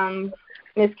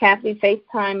 Miss Kathy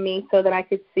FaceTimed me so that I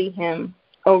could see him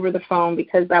over the phone,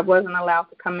 because I wasn't allowed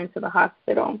to come into the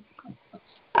hospital.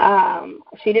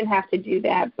 She didn't have to do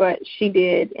that, but she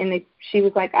did. And she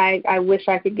was like, I wish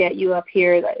I could get you up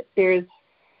here. There's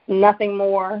nothing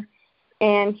more.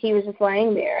 And he was just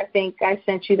laying there. I think I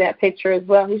sent you that picture as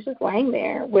well. He's just laying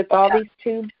there with all these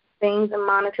tube things and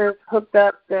monitors hooked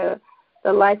up, the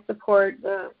life support,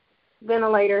 the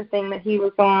ventilator thing that he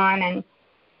was on.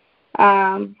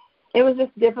 And it was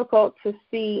just difficult to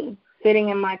see, sitting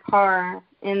in my car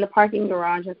in the parking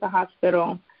garage at the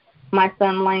hospital, my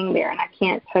son laying there, and I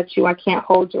can't touch you, I can't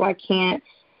hold you, I can't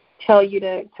tell you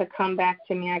to come back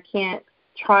to me, I can't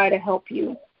try to help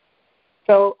you.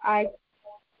 So I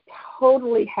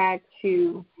totally had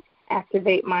to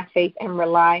activate my faith and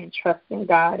rely and trust in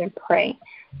God and pray.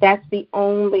 That's the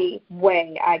only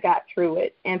way I got through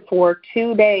it. And for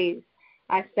 2 days,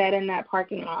 I sat in that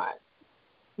parking lot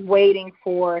waiting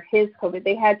for his COVID.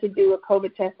 They had to do a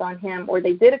COVID test on him, or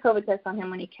they did a COVID test on him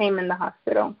when he came in the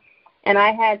hospital. And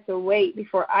I had to wait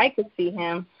before I could see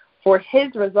him for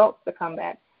his results to come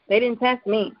back. They didn't test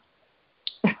me.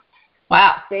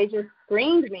 Wow. They just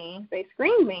screened me. They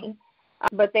screened me.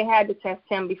 but they had to test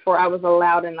him before I was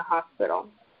allowed in the hospital,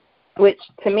 which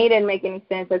to me didn't make any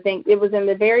sense. I think it was in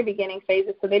the very beginning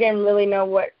phases, so they didn't really know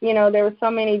what, there were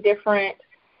so many different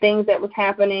things that was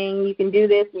happening. You can do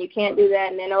this and you can't do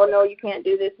that, and then, oh, no, you can't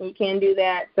do this and you can't do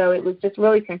that. So it was just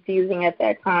really confusing at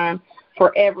that time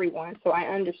for everyone, so I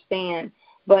understand.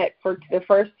 But for the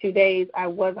first 2 days, I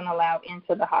wasn't allowed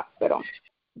into the hospital.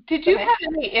 Did you have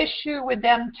any issue with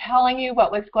them telling you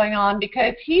what was going on?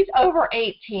 Because he's over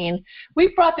 18.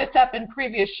 We've brought this up in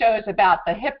previous shows about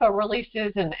the HIPAA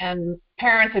releases and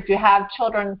parents, if you have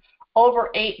children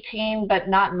over 18 but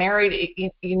not married,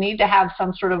 you need to have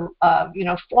some sort of,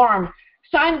 form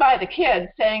signed by the kids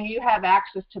saying you have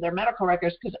access to their medical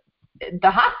records, because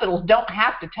the hospitals don't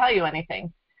have to tell you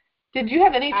anything. Did you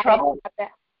have any trouble?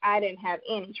 I didn't have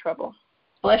any trouble.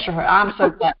 Bless your heart. I'm so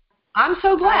glad. I'm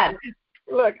so glad.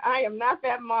 Look, I am not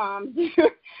that mom.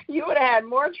 You would have had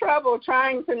more trouble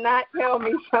trying to not tell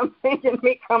me something and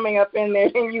me coming up in there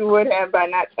than you would have by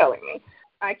not telling me.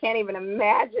 I can't even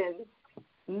imagine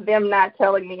them not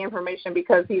telling me information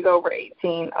because he's over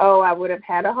 18. Oh, I would have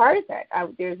had a heart attack.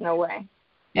 There's no way.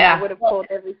 Yeah. I would have pulled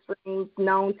every string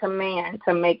known to man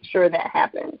to make sure that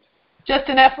happened. Just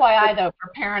an FYI, though,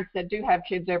 for parents that do have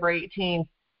kids over 18,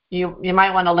 you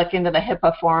might want to look into the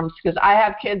HIPAA forms, because I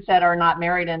have kids that are not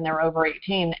married and they're over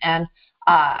 18, and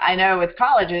I know with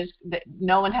colleges that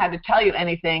no one had to tell you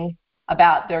anything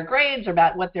about their grades or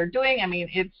about what they're doing. I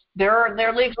mean,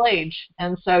 they're legal age,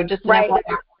 and so just an FYI,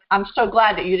 I'm so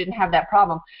glad that you didn't have that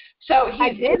problem. So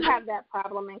I did have that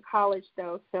problem in college,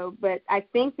 though. But I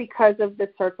think because of the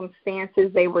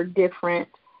circumstances, they were different.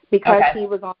 Because he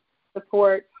was on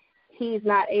support, he's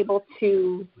not able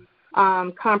to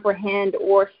comprehend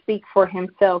or speak for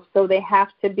himself, so they have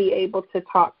to be able to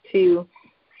talk to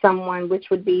someone, which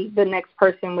would be the next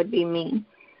person would be me.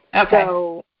 Okay.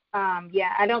 So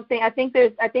I think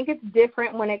it's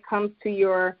different when it comes to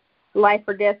your life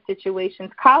or death situations.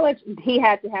 College, he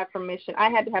had to have permission. I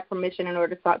had to have permission in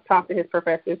order to talk to his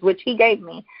professors, which he gave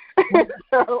me.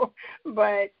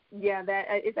 But yeah,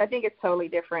 I think it's totally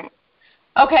different.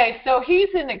 Okay, so he's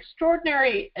in an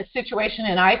extraordinary situation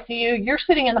in ICU. You're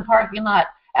sitting in the parking lot.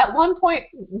 At one point,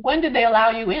 when did they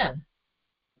allow you in?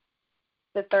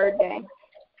 The third day.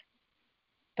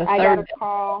 I got a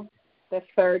call the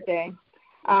third day.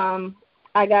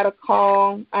 I got a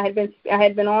call. I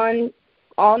had been on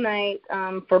all night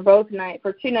for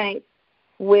 2 nights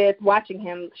with watching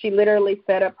him. She literally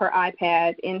set up her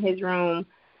iPad in his room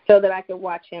so that I could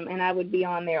watch him, and I would be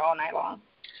on there all night long.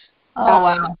 Oh,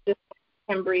 wow. Just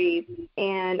and breathe.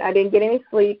 And I didn't get any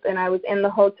sleep, and I was in the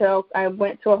hotel. I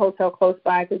went to a hotel close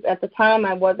by because at the time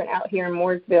I wasn't out here in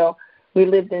Mooresville. We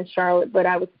lived in Charlotte, but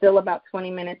I was still about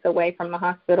 20 minutes away from the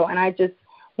hospital. And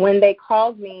when they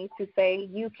called me to say,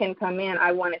 you can come in,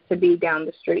 I wanted to be down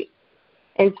the street.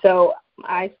 And so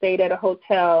I stayed at a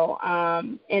hotel.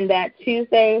 And that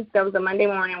Tuesday, that was a Monday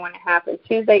morning when it happened,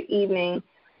 Tuesday evening,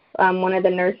 one of the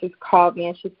nurses called me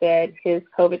and she said, his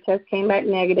COVID test came back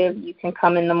negative. You can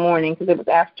come in the morning, because it was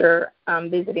after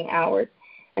visiting hours.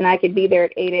 And I could be there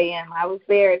at 8 a.m. I was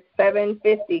there at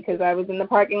 7:50 because I was in the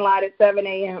parking lot at 7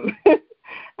 a.m.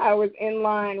 I was in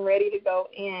line ready to go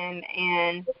in,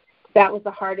 and that was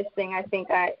the hardest thing I think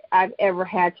I've ever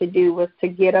had to do, was to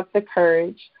get up the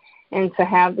courage and to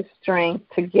have the strength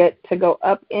to go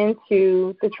up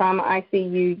into the trauma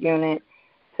ICU unit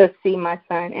to see my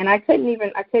son. And I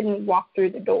couldn't walk through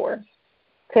the doors.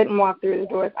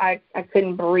 I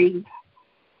couldn't breathe.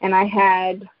 And I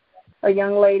had a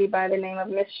young lady by the name of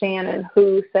Miss Shannon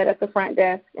who sat at the front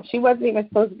desk, and she wasn't even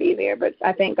supposed to be there, but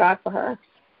I thank God for her.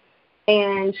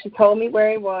 And she told me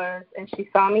where he was, and she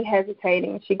saw me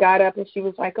hesitating. She got up and she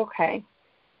was like, okay,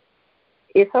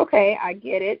 it's okay, I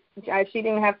get it. I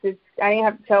didn't have to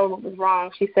tell her what was wrong.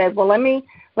 She said, well, let me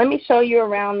show you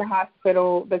around the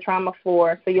hospital, the trauma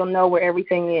floor, so you'll know where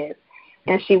everything is.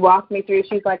 And she walked me through.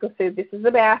 She's like, okay, this is the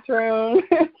bathroom.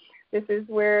 This is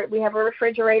where we have a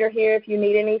refrigerator here if you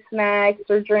need any snacks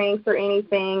or drinks or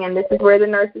anything. And this is where the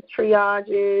nurses' triage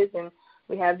is. And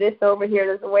we have this over here.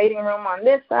 There's a waiting room on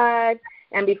this side.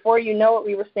 And before you know it,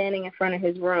 we were standing in front of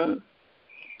his room.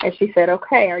 And she said,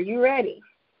 okay, are you ready?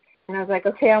 And I was like,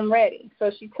 okay, I'm ready. So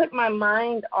she took my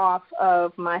mind off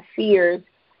of my fears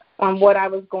on what I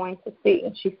was going to see.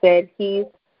 And she said, he's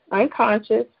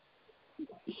unconscious.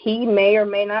 He may or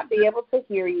may not be able to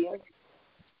hear you,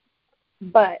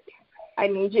 but I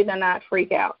need you to not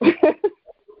freak out.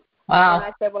 Wow. And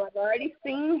I said, well, I've already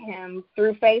seen him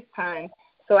through FaceTime,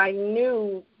 so I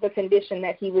knew the condition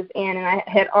that he was in, and I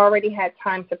had already had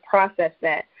time to process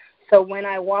that. So when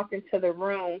I walked into the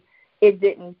room, it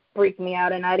didn't freak me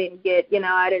out, and I didn't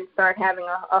start having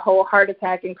a whole heart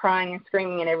attack and crying and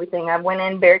screaming and everything. I went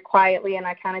in very quietly, and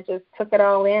I kind of just took it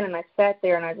all in, and I sat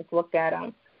there, and I just looked at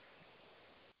him.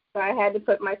 So I had to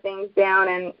put my things down,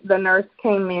 and the nurse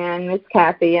came in, Miss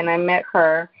Kathy, and I met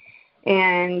her,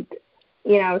 and,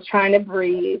 I was trying to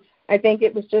breathe. I think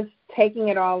it was just taking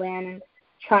it all in and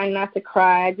trying not to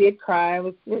cry. I did cry.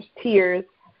 There's tears,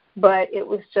 but it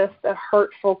was just a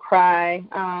hurtful cry,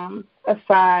 a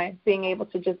sigh, being able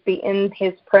to just be in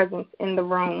his presence in the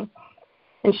room.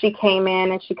 And she came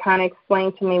in and she kind of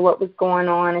explained to me what was going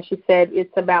on, and she said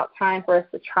it's about time for us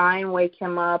to try and wake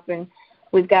him up, and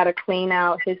we've got to clean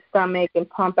out his stomach and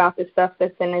pump out the stuff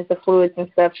that's in the fluids and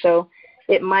stuff. So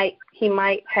he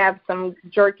might have some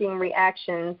jerking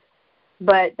reactions,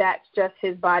 but that's just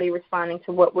his body responding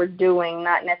to what we're doing,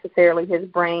 not necessarily his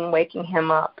brain waking him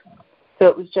up. So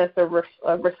it was just a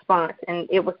response, and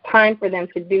it was time for them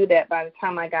to do that by the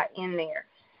time I got in there.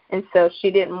 And so she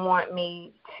didn't want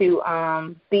me to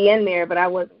be in there, but I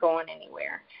wasn't going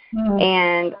anywhere. Mm-hmm.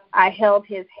 And I held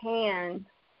his hand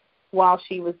while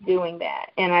she was doing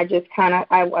that, and I just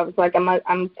I was like,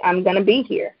 I'm going to be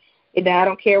here. I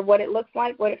don't care what it looks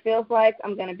like, what it feels like.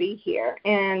 I'm going to be here,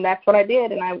 and that's what I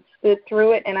did. And I stood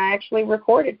through it, and I actually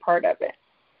recorded part of it.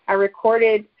 I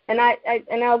recorded. And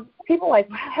people are like,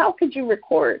 how could you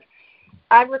record?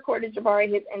 I've recorded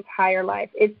Jabari his entire life.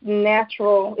 It's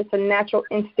natural. It's a natural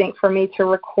instinct for me to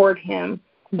record him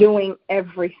doing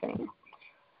everything.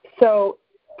 So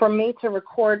for me to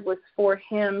record was for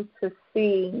him to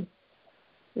see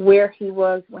where he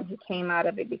was when he came out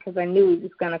of it, because I knew he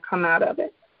was going to come out of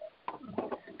it.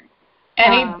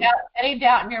 Any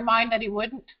doubt in your mind that he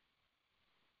wouldn't?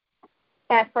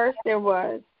 At first there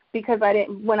was. Because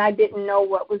when I didn't know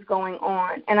what was going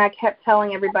on. And I kept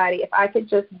telling everybody, if I could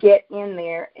just get in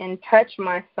there and touch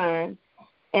my son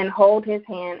and hold his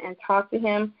hand and talk to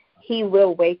him, he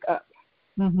will wake up.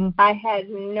 Mm-hmm. I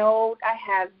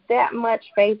have that much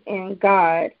faith in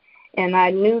God, and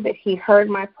I knew that he heard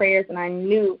my prayers, and I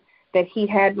knew that he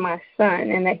had my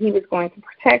son and that he was going to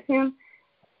protect him.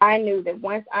 I knew that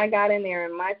once I got in there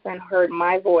and my son heard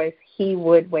my voice, he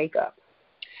would wake up.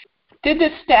 Did the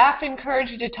staff encourage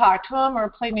you to talk to him or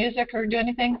play music or do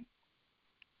anything?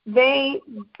 They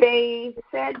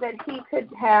said that he could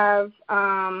have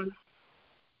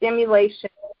stimulation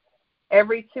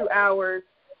every 2 hours,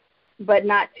 but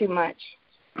not too much.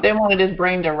 They wanted his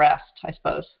brain to rest, I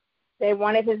suppose. They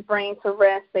wanted his brain to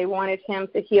rest. They wanted him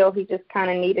to heal. He just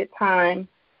kind of needed time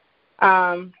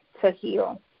to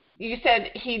heal. You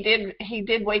said he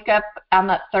did wake up on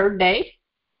that third day?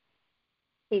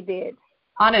 He did.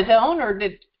 On his own, or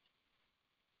did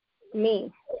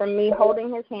me? From me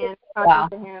holding his hand,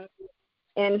 talking to him,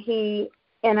 and she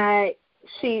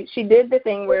did the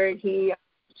thing where she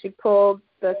pulled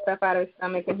the stuff out of his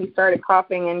stomach and he started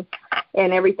coughing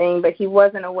and everything, but he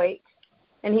wasn't awake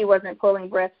and he wasn't pulling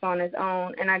breaths on his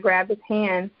own. And I grabbed his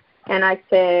hand and I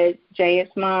said, Jay,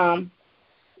 it's mom.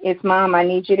 It's mom. I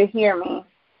need you to hear me.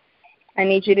 I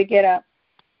need you to get up.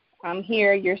 I'm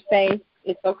here. You're safe.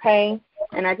 It's okay.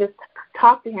 And I just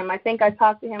talked to him. I think I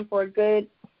talked to him for a good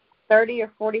 30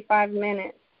 or 45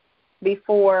 minutes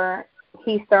before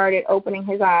he started opening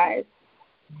his eyes.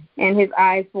 And his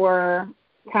eyes were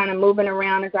kind of moving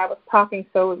around as I was talking,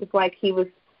 so it was like he was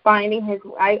finding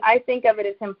I think of it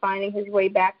as him finding his way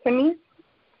back to me,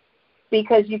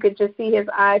 because you could just see his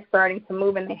eyes starting to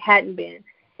move, and they hadn't been.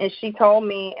 And she told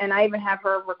me, and I even have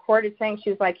her recorded saying,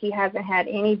 she was like, he hasn't had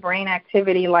any brain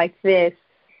activity like this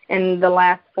in the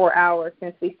last 4 hours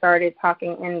since we started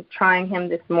talking and trying him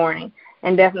this morning,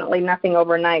 and definitely nothing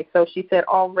overnight. So she said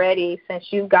already since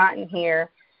you've gotten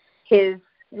here, his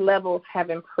levels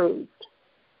have improved.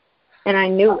 And I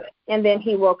knew it. And then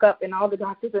he woke up, and all the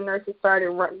doctors and nurses started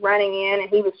running in, and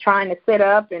he was trying to sit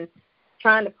up and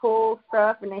trying to pull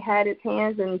stuff, and they had his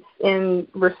hands in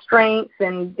restraints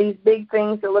and these big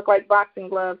things that look like boxing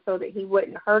gloves so that he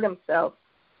wouldn't hurt himself,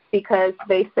 because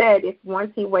they said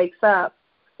once he wakes up,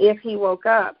 if he woke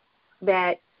up,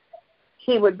 that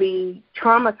he would be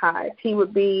traumatized. He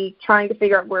would be trying to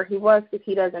figure out where he was because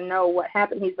he doesn't know what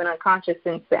happened. He's been unconscious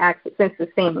since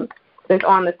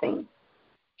on the scene.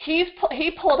 He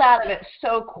pulled out of it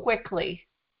so quickly,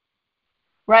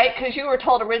 right? Because you were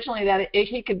told originally that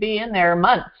he could be in there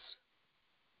months.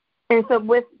 And so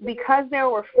because there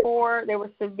were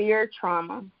severe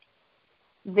trauma,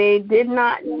 they did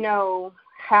not know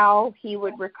how he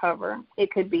would recover.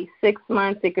 It could be 6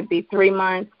 months. It could be 3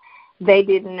 months. They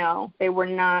didn't know. They were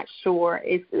not sure.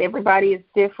 Everybody is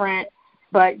different,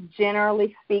 but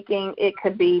generally speaking, it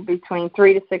could be between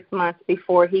 3 to 6 months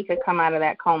before he could come out of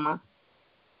that coma.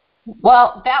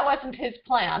 Well, that wasn't his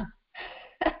plan.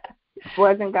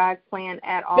 Wasn't God's plan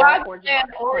at all. God's plan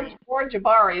or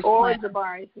Jabari's or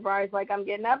plan. Jabari's like, I'm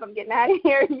getting up, I'm getting out of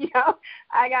here.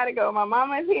 I gotta go. My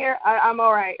mama's here. I'm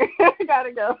all right. I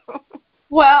gotta go.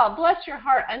 Well, bless your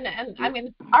heart. And I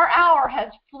mean, our hour has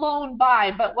flown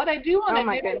by. But what I do want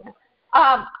to do,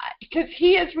 because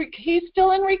he's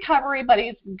still in recovery, but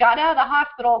he's got out of the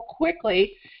hospital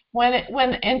quickly. Went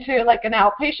into like an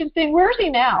outpatient thing. Where is he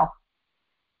now?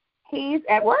 He's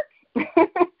at work.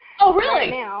 Oh, really? Right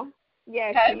now.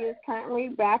 Yes, okay. He is currently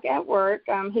back at work.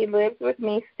 He lives with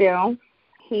me still.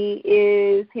 He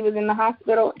was in the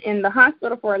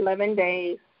hospital for 11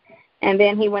 days, and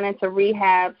then he went into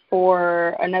rehab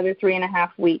for another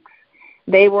 3.5 weeks.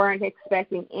 They weren't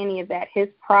expecting any of that. His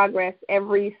progress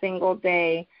every single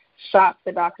day shocked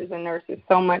the doctors and nurses,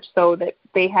 so much so that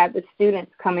they had the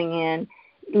students coming in,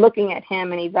 looking at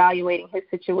him and evaluating his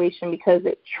situation, because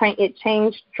it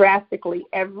changed drastically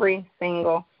every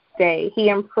single day. He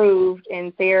improved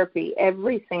in therapy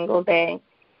every single day.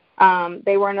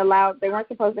 They weren't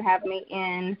supposed to have me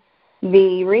in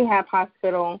the rehab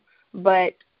hospital,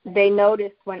 but they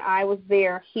noticed when I was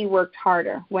there, he worked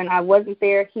harder. When I wasn't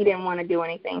there, he didn't want to do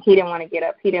anything. He didn't want to get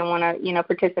up. He didn't want to,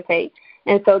 participate.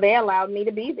 And so they allowed me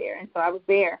to be there. And so I was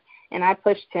there, and I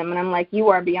pushed him, and I'm like, you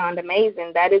are beyond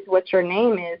amazing. That is what your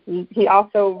name is. He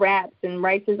also raps and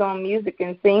writes his own music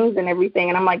and sings and everything.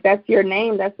 And I'm like, that's your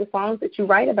name. That's the songs that you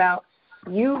write about.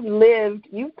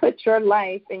 You've put your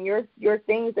life and your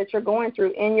things that you're going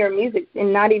through in your music,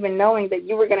 and not even knowing that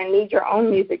you were going to need your own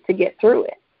music to get through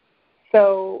it.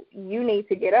 So you need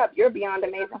to get up. You're beyond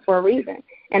amazing for a reason.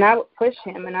 And I would push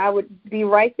him, and I would be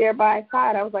right there by his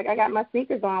side. I was like, I got my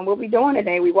sneakers on. What we doing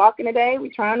today? We walking today? We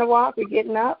trying to walk? We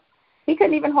getting up? He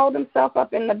couldn't even hold himself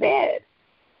up in the bed.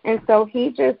 And so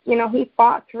he just, he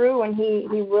fought through, and he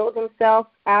willed himself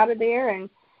out of there. And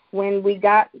when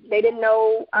they didn't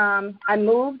know, I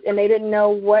moved, and they didn't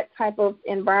know what type of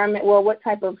environment, what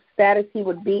type of status he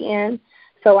would be in.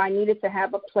 So I needed to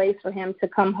have a place for him to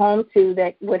come home to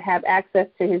that would have access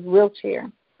to his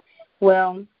wheelchair.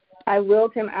 Well, I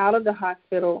wheeled him out of the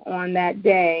hospital on that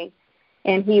day,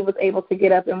 and he was able to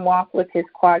get up and walk with his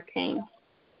quad cane.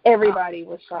 Everybody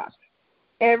was shocked.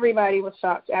 Everybody was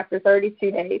shocked after 32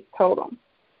 days total.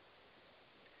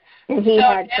 And he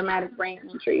had traumatic brain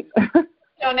injuries.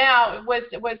 So now,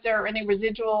 was there any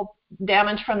residual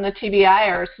damage from the TBI,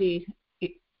 or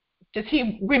does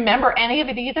he remember any of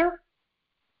it either?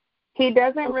 He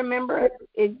doesn't remember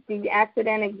the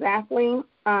accident exactly.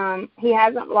 He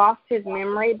hasn't lost his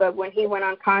memory, but when he went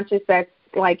unconscious, that's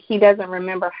like he doesn't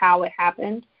remember how it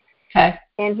happened. Okay.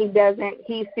 And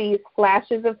he sees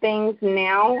flashes of things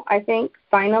now, I think,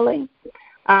 finally.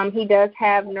 He does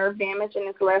have nerve damage in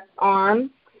his left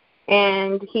arm,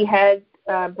 and he has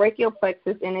brachial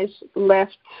plexus in his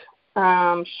left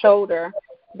shoulder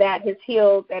that is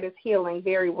healing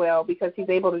very well, because he's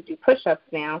able to do push-ups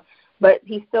now. But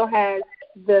he still has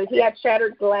he had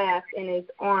shattered glass in his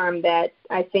arm that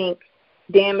I think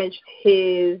damaged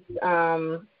his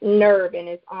nerve in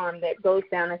his arm that goes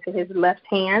down into his left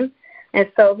hand.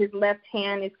 And so his left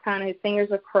hand is his fingers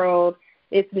are curled.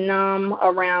 It's numb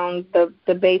around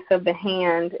the base of the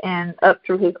hand and up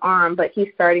through his arm, but he's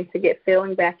starting to get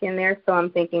feeling back in there. So I'm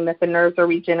thinking that the nerves are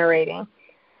regenerating.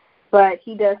 But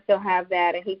he does still have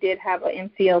that, and he did have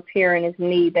an MCL tear in his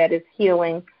knee that is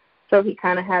healing. So he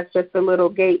kind of has just a little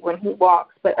gait when he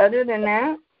walks. But other than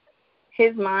that,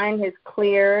 his mind is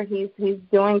clear. He's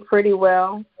doing pretty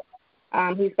well.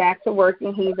 He's back to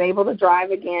working. He's able to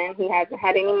drive again. He hasn't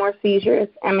had any more seizures.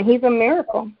 I mean, he's a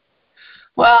miracle.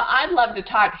 Well, I'd love to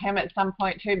talk to him at some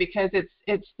point too, because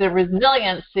it's the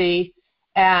resiliency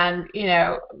and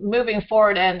moving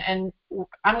forward. And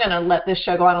I'm going to let this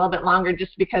show go on a little bit longer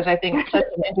just because I think it's such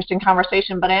an interesting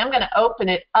conversation. But I am going to open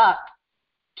it up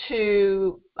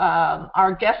to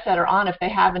our guests that are on if they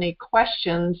have any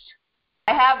questions.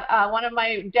 I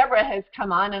have Deborah has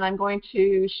come on, and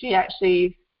she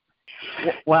actually.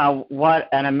 Well, what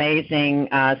an amazing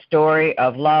story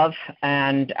of love,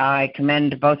 and I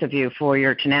commend both of you for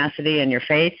your tenacity and your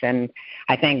faith, and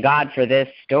I thank God for this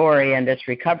story and this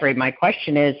recovery. My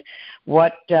question is,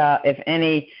 what, if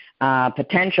any,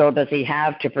 potential does he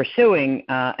have to pursuing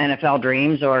NFL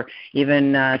dreams, or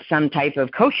even some type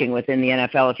of coaching within the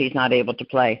NFL if he's not able to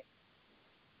play?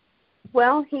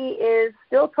 Well, he is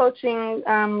still coaching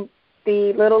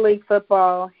the Little League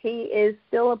football. He is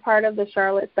still a part of the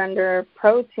Charlotte Thunder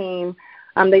pro team.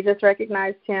 They just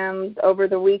recognized him over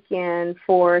the weekend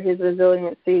for his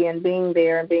resiliency and being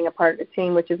there and being a part of the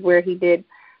team, which is where he did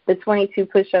the 22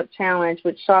 push-up challenge,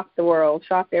 which shocked the world,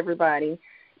 shocked everybody.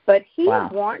 But he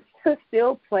wants to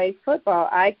still play football.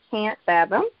 I can't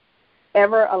fathom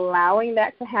ever allowing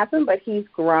that to happen, but he's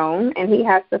grown and he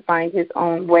has to find his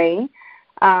own way.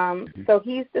 So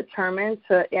he's determined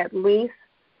to at least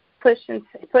push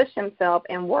himself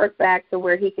and work back to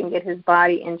where he can get his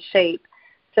body in shape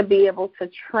to be able to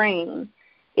train.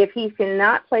 If he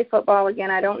cannot play football again,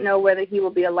 I don't know whether he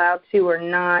will be allowed to or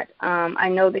not. I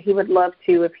know that he would love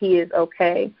to if he is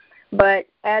okay. But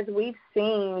as we've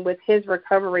seen with his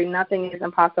recovery, nothing is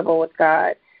impossible with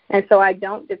God. And so I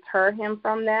don't deter him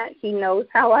from that. He knows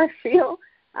how I feel.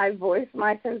 I voice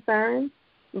my concerns.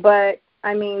 But,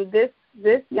 I mean,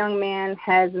 this young man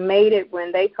has made it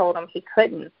when they told him he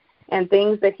couldn't. And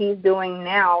things that he's doing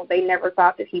now, they never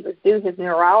thought that he would do. His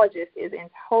neurologist is in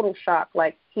total shock.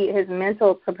 Like his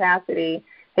mental capacity,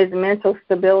 his mental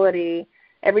stability,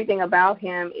 everything about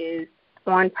him is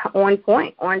on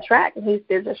point, on track. And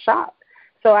there's a shock.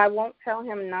 So I won't tell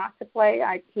him not to play.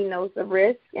 He knows the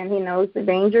risk and he knows the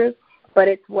dangers, but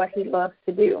it's what he loves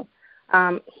to do.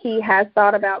 He has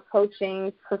thought about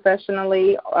coaching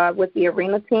professionally with the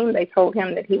arena team. They told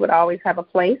him that he would always have a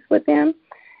place with them.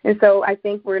 And so I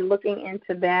think we're looking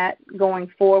into that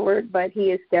going forward, but he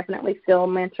is definitely still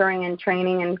mentoring and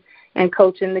training and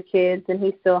coaching the kids, and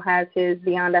he still has his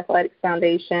Beyond Athletics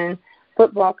Foundation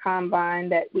football combine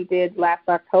that we did last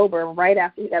October, right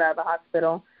after he got out of the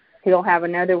hospital. He'll have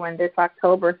another one this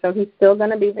October, so he's still going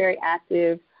to be very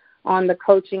active on the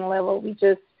coaching level. We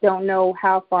just don't know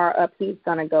how far up he's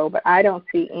going to go, but I don't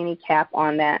see any cap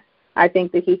on that. I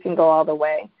think that he can go all the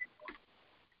way.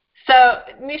 So,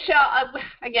 Michelle,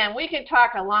 again, we could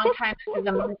talk a long time. This is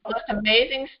the most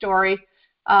amazing story.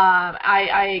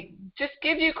 I just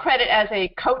give you credit as a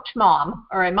coach mom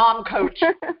or a mom coach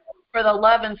for the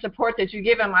love and support that you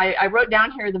give him. I wrote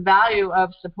down here the value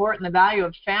of support and the value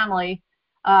of family.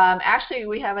 Actually,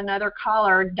 we have another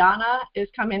caller. Donna is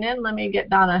coming in. Let me get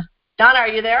Donna. Donna, are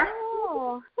you there?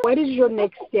 Oh. What is your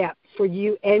next step for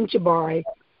you and Jabari?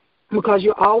 Because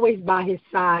you're always by his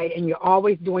side and you're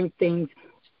always doing things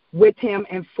with him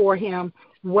and for him.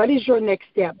 What is your next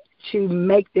step to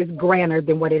make this grander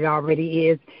than what it already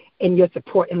is in your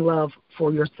support and love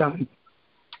for your son?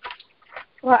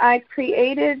 Well, I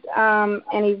created an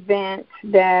event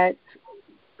that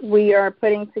we are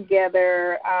putting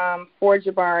together for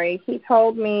Jabari. He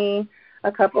told me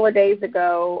a couple of days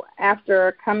ago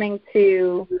after coming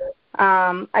to,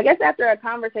 after a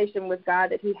conversation with God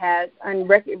that he had and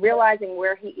realizing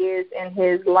where he is in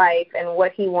his life and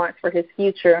what he wants for his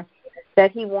future,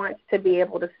 that he wants to be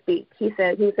able to speak. He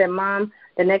said, Mom,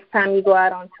 the next time you go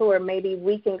out on tour, maybe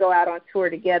we can go out on tour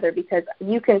together because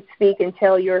you can speak and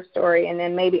tell your story, and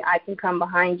then maybe I can come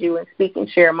behind you and speak and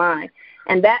share mine.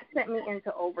 And that sent me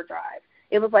into overdrive.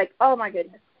 It was like, oh, my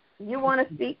goodness, you want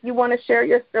to speak, you want to share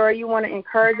your story, you want to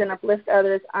encourage and uplift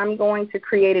others. I'm going to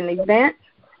create an event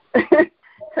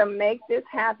to make this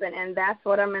happen, and that's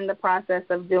what I'm in the process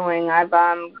of doing. I've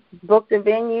booked a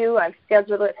venue. I've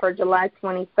scheduled it for July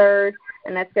 23rd,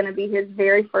 and that's going to be his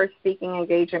very first speaking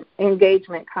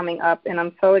engagement coming up, and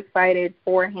I'm so excited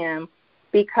for him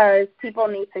because people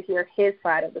need to hear his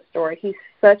side of the story. He's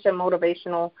such a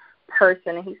motivational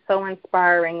person, and he's so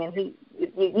inspiring, and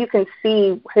you can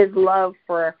see his love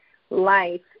for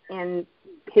life and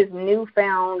his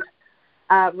newfound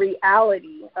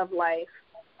reality of life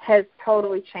has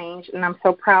totally changed, and I'm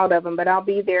so proud of him. But I'll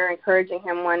be there encouraging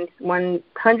him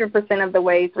 100% of the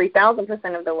way,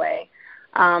 3,000% of the way,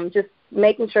 just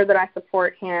making sure that I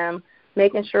support him,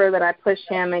 making sure that I push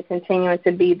him and continuing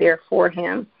to be there for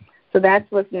him. So that's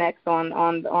what's next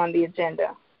on the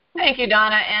agenda. Thank you,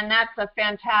 Donna, and that's a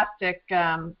fantastic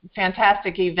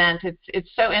event. It's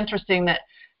so interesting that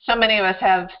so many of us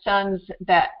have sons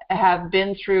that have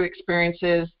been through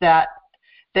experiences that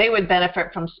they would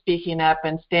benefit from speaking up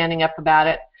and standing up about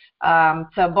it.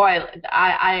 So, boy,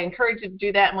 I encourage you to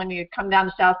do that. And when you come down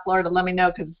to South Florida, let me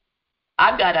know because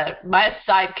I've got my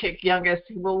sidekick youngest.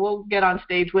 We'll get on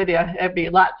stage with you. It'd be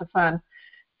lots of fun.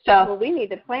 So, well, we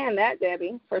need to plan that,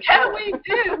 Debbie, for yeah, sure. we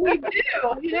do.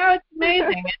 You know, it's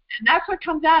amazing. And that's what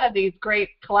comes out of these great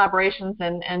collaborations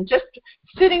and just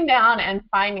sitting down and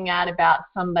finding out about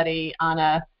somebody on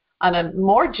a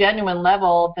more genuine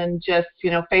level than just,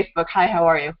 Facebook, hi, how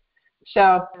are you?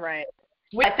 So right.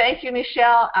 Thank you,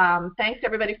 Michelle. Thanks,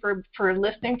 everybody, for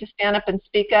listening to Stand Up and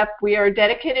Speak Up. We are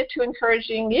dedicated to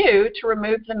encouraging you to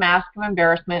remove the mask of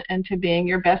embarrassment and to being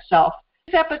your best self.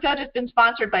 This episode has been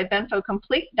sponsored by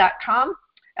BenfoComplete.com,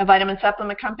 a vitamin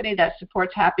supplement company that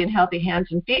supports happy and healthy hands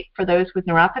and feet for those with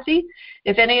neuropathy.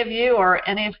 If any of you or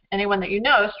anyone that you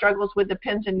know struggles with the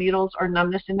pins and needles or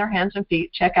numbness in their hands and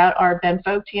feet, check out our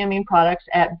Benfo Tiamine products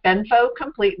at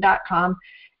BenfoComplete.com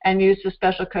and use the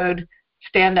special code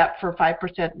STANDUP for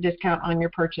 5% discount on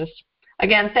your purchase.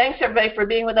 Again, thanks everybody for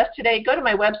being with us today. Go to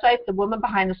my website,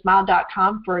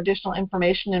 thewomanbehindthesmile.com, for additional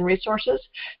information and resources.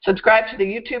 Subscribe to the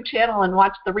YouTube channel and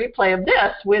watch the replay of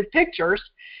this with pictures.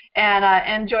 And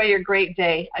enjoy your great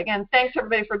day. Again, thanks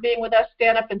everybody for being with us.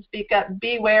 Stand up and speak up.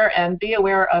 Beware and be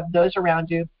aware of those around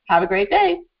you. Have a great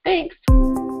day. Thanks.